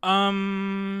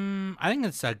 I think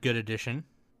it's a good addition.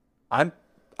 I'm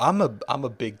a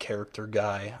big character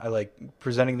guy. I like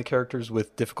presenting the characters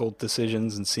with difficult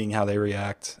decisions and seeing how they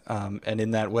react. And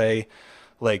in that way,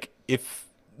 like, if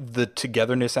the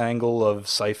togetherness angle of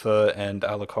Sypha and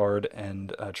Alucard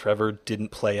and Trevor didn't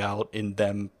play out in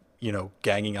them, you know,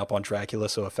 ganging up on Dracula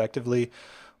so effectively,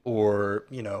 or,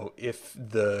 you know, if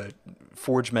the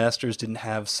Forge Masters didn't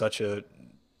have such a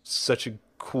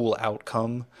cool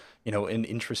outcome, you know, an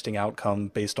interesting outcome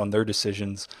based on their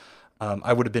decisions,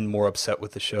 I would have been more upset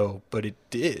with the show, but it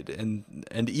did.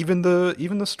 And even the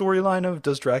storyline of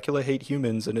does Dracula hate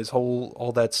humans and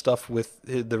all that stuff with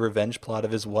the revenge plot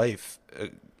of his wife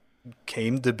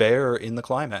came to bear in the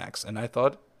climax, and I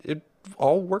thought it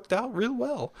all worked out real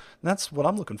well. And that's what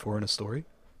I'm looking for in a story.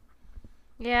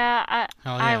 Yeah,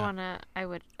 I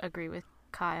would agree with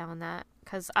Kai on that,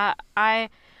 because I'm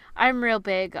real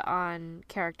big on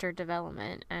character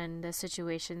development and the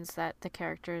situations that the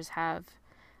characters have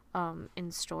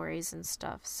in stories and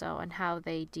stuff, so, and how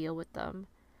they deal with them.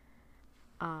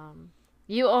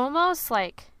 You almost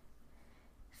like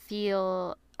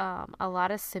feel a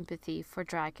lot of sympathy for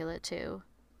Dracula too,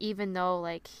 even though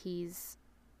like he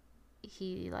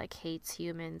like hates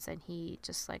humans and he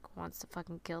just like wants to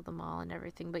fucking kill them all and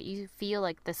everything, but you feel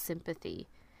like the sympathy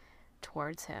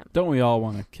towards him. Don't we all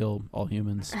want to kill all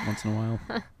humans once in a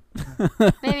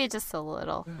while? Maybe just a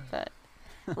little, but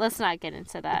let's not get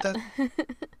into that.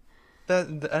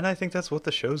 and I think that's what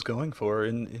the show's going for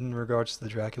in regards to the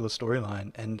Dracula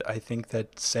storyline. And I think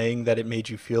that saying that it made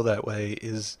you feel that way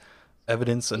is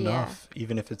evidence enough,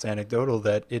 even if it's anecdotal,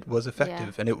 that it was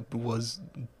effective and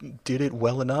did it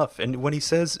well enough. And when he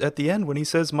says at the end,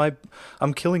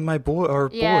 I'm killing my boy, our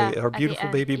beautiful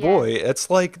baby boy, it's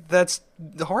like, that's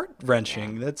heart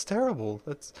wrenching. That's terrible.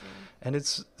 And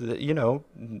it's,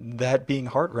 that being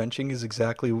heart wrenching is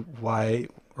exactly why,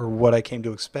 or what I came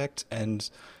to expect, and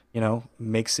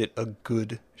makes it a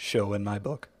good show in my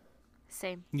book.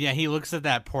 Same. Yeah, he looks at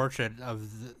that portrait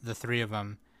of the three of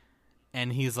them,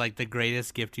 and he's like, the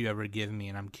greatest gift you ever give me,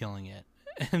 and I'm killing it.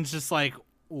 And it's just like,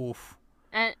 oof.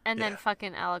 And then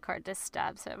fucking Alucard just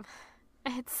stabs him.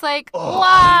 It's like,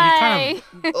 why?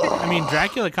 I mean,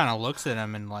 Dracula kind of looks at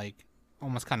him and like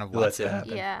almost kind of lets it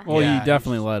happen. Yeah. Well, you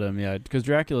definitely let him, because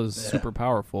Dracula is super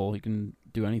powerful. He can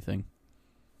do anything.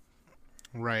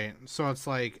 Right. So it's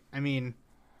like, I mean,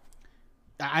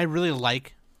 I really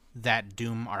like that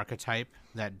Doom archetype,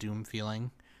 that Doom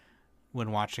feeling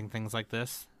when watching things like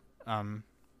this. And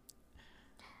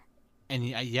I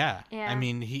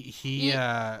mean, he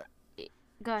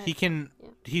Go ahead. he can,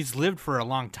 he's lived for a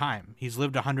long time. He's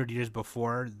lived 100 years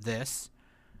before this,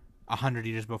 100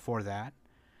 years before that.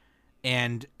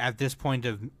 And at this point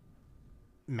of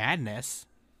madness,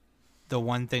 the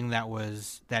one thing that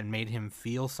made him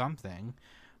feel something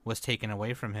was taken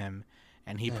away from him.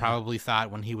 And he probably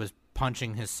thought, when he was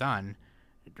punching his son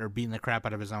or beating the crap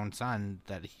out of his own son,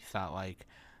 that he thought, like,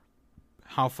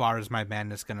 how far is my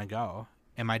madness going to go?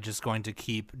 Am I just going to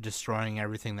keep destroying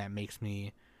everything that makes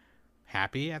me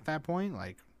happy at that point?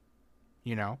 Like,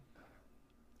 And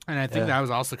I think that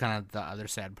was also kind of the other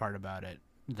sad part about it.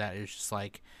 That is just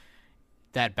like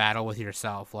that battle with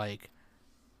yourself. Like,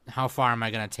 how far am I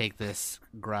going to take this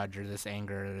grudge or this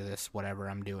anger or this whatever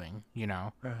I'm doing,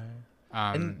 Right.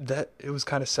 And that it was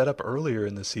kind of set up earlier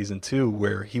in the season too,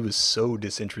 where he was so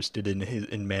disinterested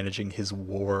in managing his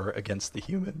war against the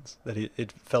humans that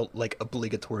it felt like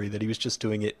obligatory, that he was just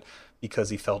doing it because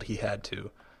he felt he had to.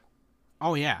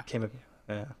 Oh yeah.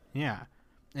 Yeah.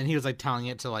 And he was like telling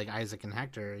it to like Isaac and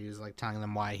Hector. He was like telling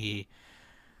them why he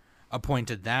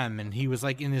appointed them, and he was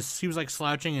like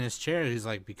slouching in his chair. He's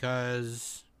like,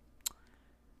 because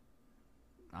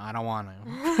I don't want to.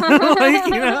 Like,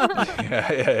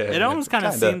 it almost kind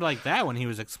of seemed like that when he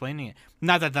was explaining it.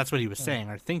 Not that that's what he was saying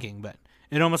or thinking, but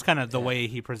it almost kind of the way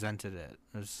he presented it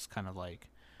was kind of like.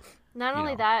 Not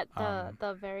only that,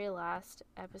 the very last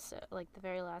episode, like the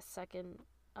very last second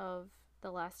of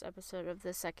the last episode of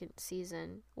the second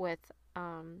season, with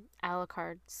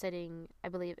Alucard sitting, I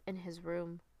believe, in his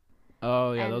room.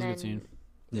 Oh yeah, that was a good scene.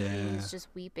 Yeah, he's just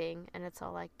weeping, and it's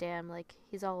all like, damn, like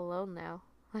he's all alone now.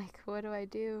 Like, what do I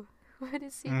do? What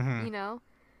is he,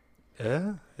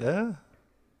 Yeah.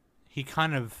 He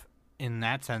kind of, in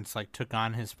that sense, like took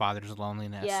on his father's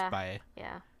loneliness by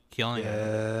killing him.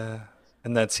 Yeah.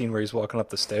 And that scene where he's walking up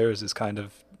the stairs is kind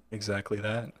of exactly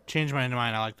that. Changed my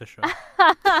mind. I like the show.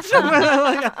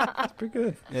 It's pretty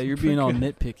good. Yeah, you're being all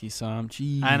nitpicky, Sam.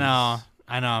 Jeez. I know.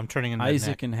 I'm turning into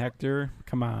Isaac Nick. and Hector.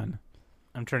 Come on.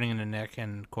 I'm turning into Nick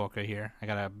and Quokka here. I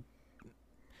gotta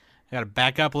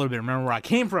back up a little bit. Remember where I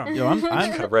came from. Yo, I'm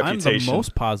got a the reputation.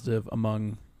 most positive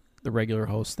among the regular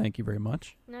hosts. Thank you very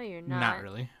much. No, you're not. Not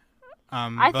really.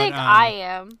 I think I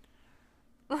am.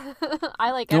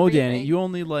 I like No, everything. Danny, you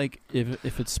only like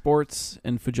if it's sports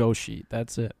and Fujoshi.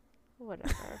 That's it.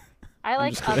 Whatever. I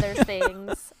like other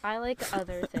things.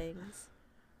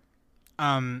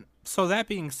 So that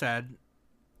being said,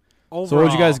 overall,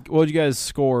 So what'd you guys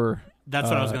score? That's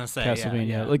what I was gonna say. Castlevania.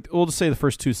 Yeah. Like, we'll just say the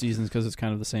first two seasons because it's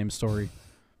kind of the same story.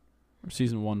 Or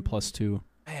season 1 plus 2.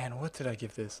 Man, what did I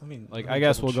give this? I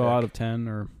guess we'll go out of 10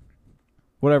 or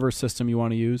whatever system you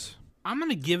want to use. I'm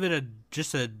gonna give it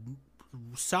just a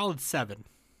solid 7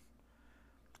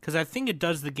 because I think it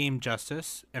does the game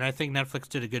justice, and I think Netflix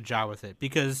did a good job with it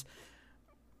because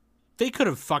they could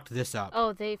have fucked this up.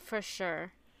 Oh, they for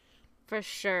sure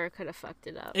could have fucked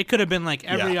it up. It could have been like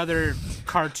every other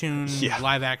cartoon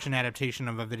live action adaptation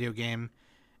of a video game,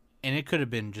 and it could have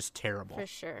been just terrible. For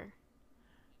sure.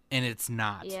 And it's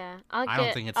not. Yeah, I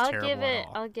don't think it's terrible at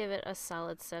all. I'll give it a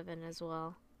solid 7 as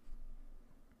well.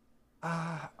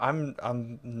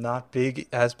 I'm not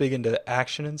as big into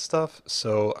action and stuff,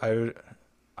 so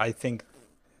I think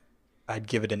I'd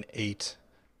give it an 8.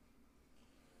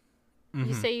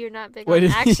 You say you're not big Wait,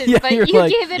 on action, yeah, but you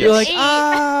like, gave it you're an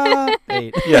like,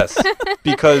 8. 8. Yes,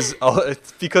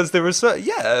 because there was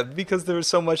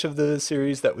so much of the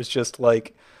series that was just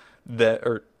like that,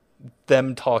 or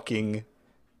them talking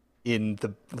in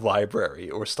the library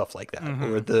or stuff like that, Mhm.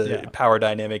 or the Yeah. power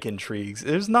dynamic intrigues.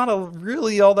 There's not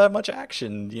really all that much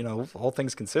action, all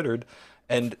things considered.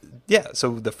 And yeah,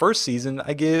 so the first season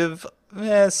I give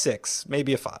 6,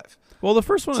 maybe a 5. Well, the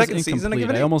first one Second is season, I give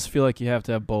incomplete. it I 8. almost feel like you have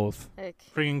to have both. Okay.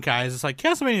 Freaking guys, it's like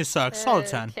Castlevania sucks. Solid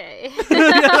 10. Okay.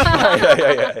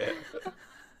 Yeah.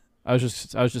 I was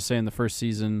just saying the first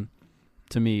season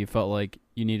to me felt like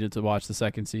you needed to watch the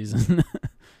second season.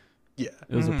 Yeah.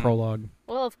 It was a Mhm. prologue.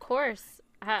 Well, of course.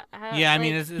 Yeah, I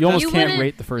mean, like, it's, You almost You can't wouldn't-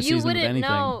 rate the first you season of wouldn't anything.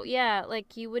 know. Yeah,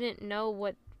 like you wouldn't know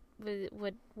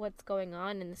what's going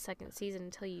on in the second season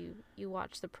until you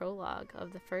watch the prologue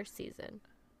of the first season.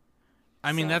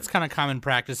 I mean, So- that's kind of common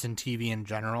practice in TV in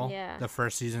general. Yeah. The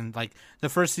first season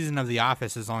of The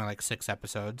Office is only like 6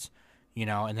 episodes,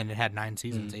 and then it had 9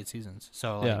 seasons, 8 seasons.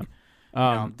 So, like,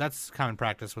 Yeah. that's common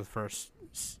practice with first,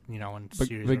 when But,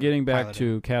 series. but are getting back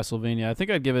piloted. to Castlevania, I think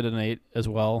I'd give it an 8 as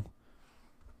well.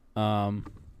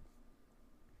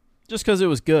 Just because it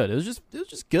was good. It was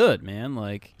just good, man.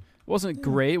 Like, it wasn't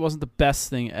great. It wasn't the best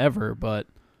thing ever, but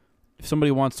if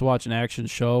somebody wants to watch an action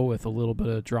show with a little bit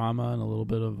of drama and a little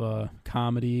bit of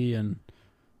comedy and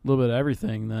a little bit of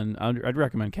everything, then I'd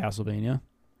recommend Castlevania.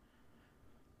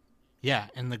 Yeah,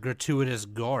 and the gratuitous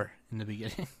gore in the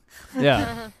beginning.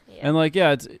 Yeah. Yeah. And like,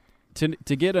 yeah, it's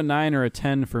to get a 9 or a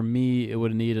 10 for me, it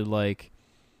would have needed like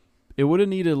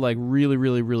really,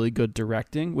 really, really good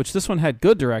directing, which this one had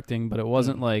good directing, but it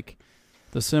wasn't like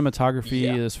the cinematography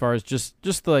as far as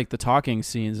just like the talking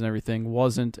scenes and everything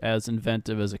wasn't as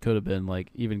inventive as it could have been,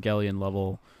 like Evangelion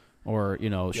level or,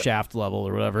 Shaft level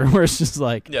or whatever, where it's just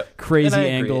like crazy And I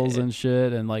agree. angles and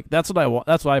shit. And like, that's what I want.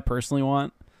 That's what I personally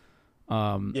want.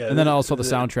 And then also the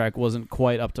soundtrack wasn't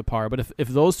quite up to par, but if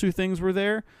those two things were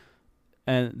there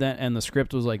and the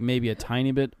script was like maybe a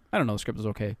tiny bit, I don't know, the script was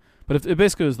okay, but if it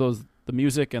basically was the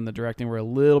music and the directing were a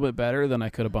little bit better, then I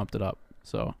could have bumped it up.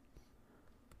 So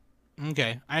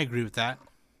Okay, I agree with that.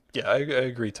 Yeah, I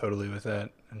agree totally with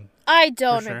that. And I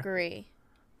don't sure. agree.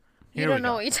 Here You we don't know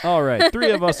go. what you're talking. all right,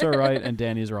 3 of us are right and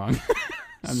Danny's wrong.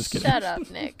 I'm just kidding. Shut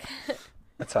up, Nick.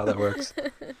 that's how that works.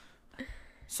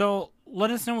 So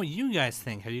let us know what you guys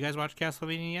think. Have you guys watched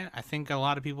Castlevania yet? I think a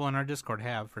lot of people in our Discord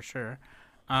have, for sure.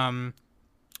 And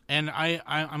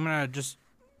I'm gonna just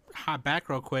hop back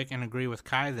real quick and agree with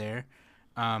Kai there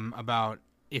about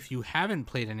if you haven't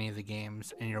played any of the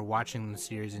games and you're watching the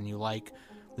series and you like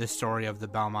the story of the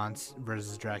Belmonts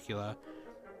versus Dracula,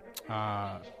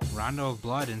 Rondo of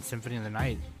Blood and Symphony of the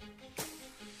Night,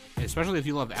 especially if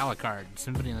you love Alucard,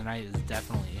 Symphony of the Night is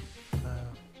definitely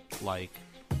like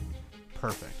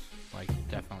perfect. Like,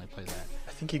 definitely play that.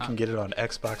 I think you can get it on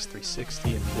Xbox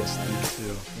 360 and PS3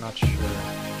 too. I'm not sure.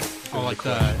 Oh, like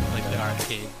the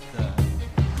arcade, the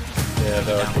the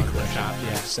download arcade the collection. shop,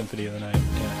 yeah. Symphony of the Night.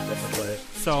 Yeah, definitely play it.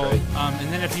 So, It's great.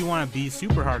 and then if you want to be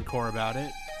super hardcore about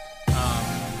it,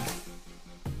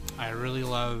 I really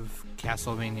love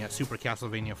Super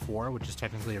Castlevania 4, which is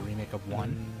technically a remake of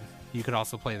 1. You could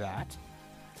also play that.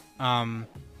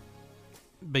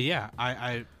 But yeah,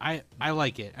 I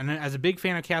like it. And as a big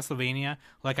fan of Castlevania,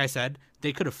 like I said,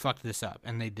 they could have fucked this up,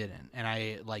 and they didn't. And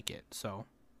I like it. So,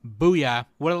 booyah.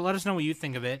 Let us know what you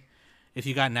think of it. If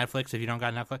you got Netflix, if you don't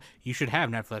got Netflix, you should have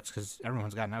Netflix because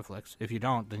everyone's got Netflix. If you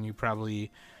don't, then you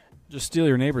probably Just steal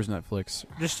your neighbor's Netflix.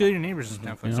 just steal your neighbor's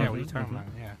Netflix. Yeah. Yeah, what are you talking about?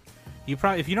 Yeah, you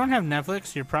probably if you don't have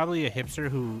Netflix, you're probably a hipster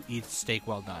who eats steak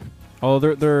well done. Oh,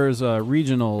 there's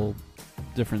regional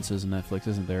differences in Netflix,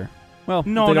 isn't there? Well,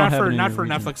 No, they don't not have for it in not your for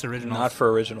region. Netflix originals. Not for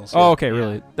originals. Oh, okay, Yeah.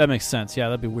 really? That makes sense. Yeah,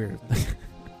 that'd be weird.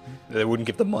 They wouldn't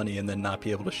give the money and then not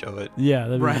be able to show it. Yeah,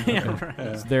 that'd be Right, okay. right.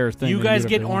 It's their thing. You They guys do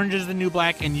get whatever they want. Orange is the New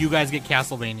Black, and you guys get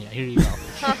Castlevania. Here you go.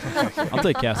 I'll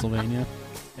take Castlevania.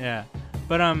 Yeah,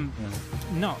 but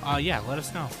no, yeah. Let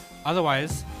us know.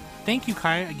 Otherwise, thank you,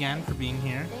 Kai, again for being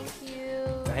here. Thank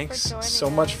you. Thanks for joining so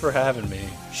much us. for having me.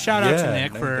 Shout out to Yeah,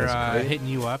 Nick no, for that's great. hitting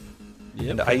you up.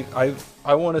 And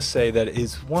I want to say that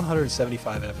it's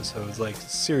 175 episodes. Like,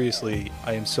 seriously,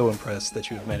 I am so impressed that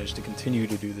you have managed to continue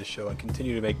to do this show and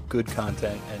continue to make good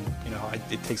content. And,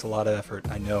 it takes a lot of effort.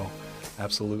 I know.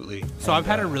 Absolutely. So And, I've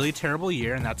had a really terrible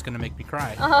year, and that's gonna make me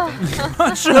cry. Oh. Thank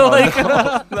you so much.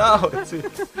 Like,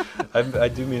 no, I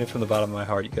do mean it from the bottom of my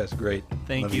heart. You guys are great.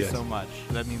 thank Love you guys. so much.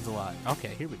 That means a lot.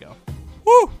 Okay, here we go.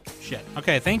 Woo! Shit.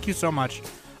 Okay, thank you so much.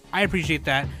 I appreciate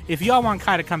that. If y'all want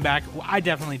Kai to come back, well, I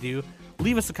definitely do.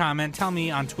 Leave us a comment. Tell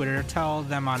me on Twitter. Tell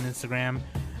them on Instagram.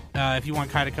 If you want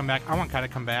Kai to come back, I want Kai to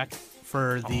come back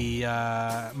for the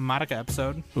Monica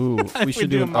episode. Ooh, we We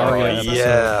should do do a an Mario Aria episode.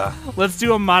 Yeah. Let's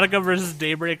do a Monica versus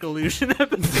Daybreak Illusion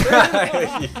episode.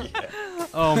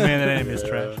 Oh man, that anime is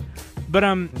trash. But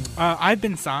I've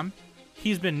been Sam.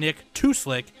 He's been Nick, Too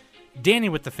Slick, Danny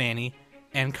with the Fanny,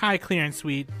 and Kai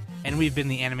Clearandsweet, and we've been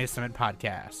the Anime Summit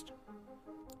Podcast.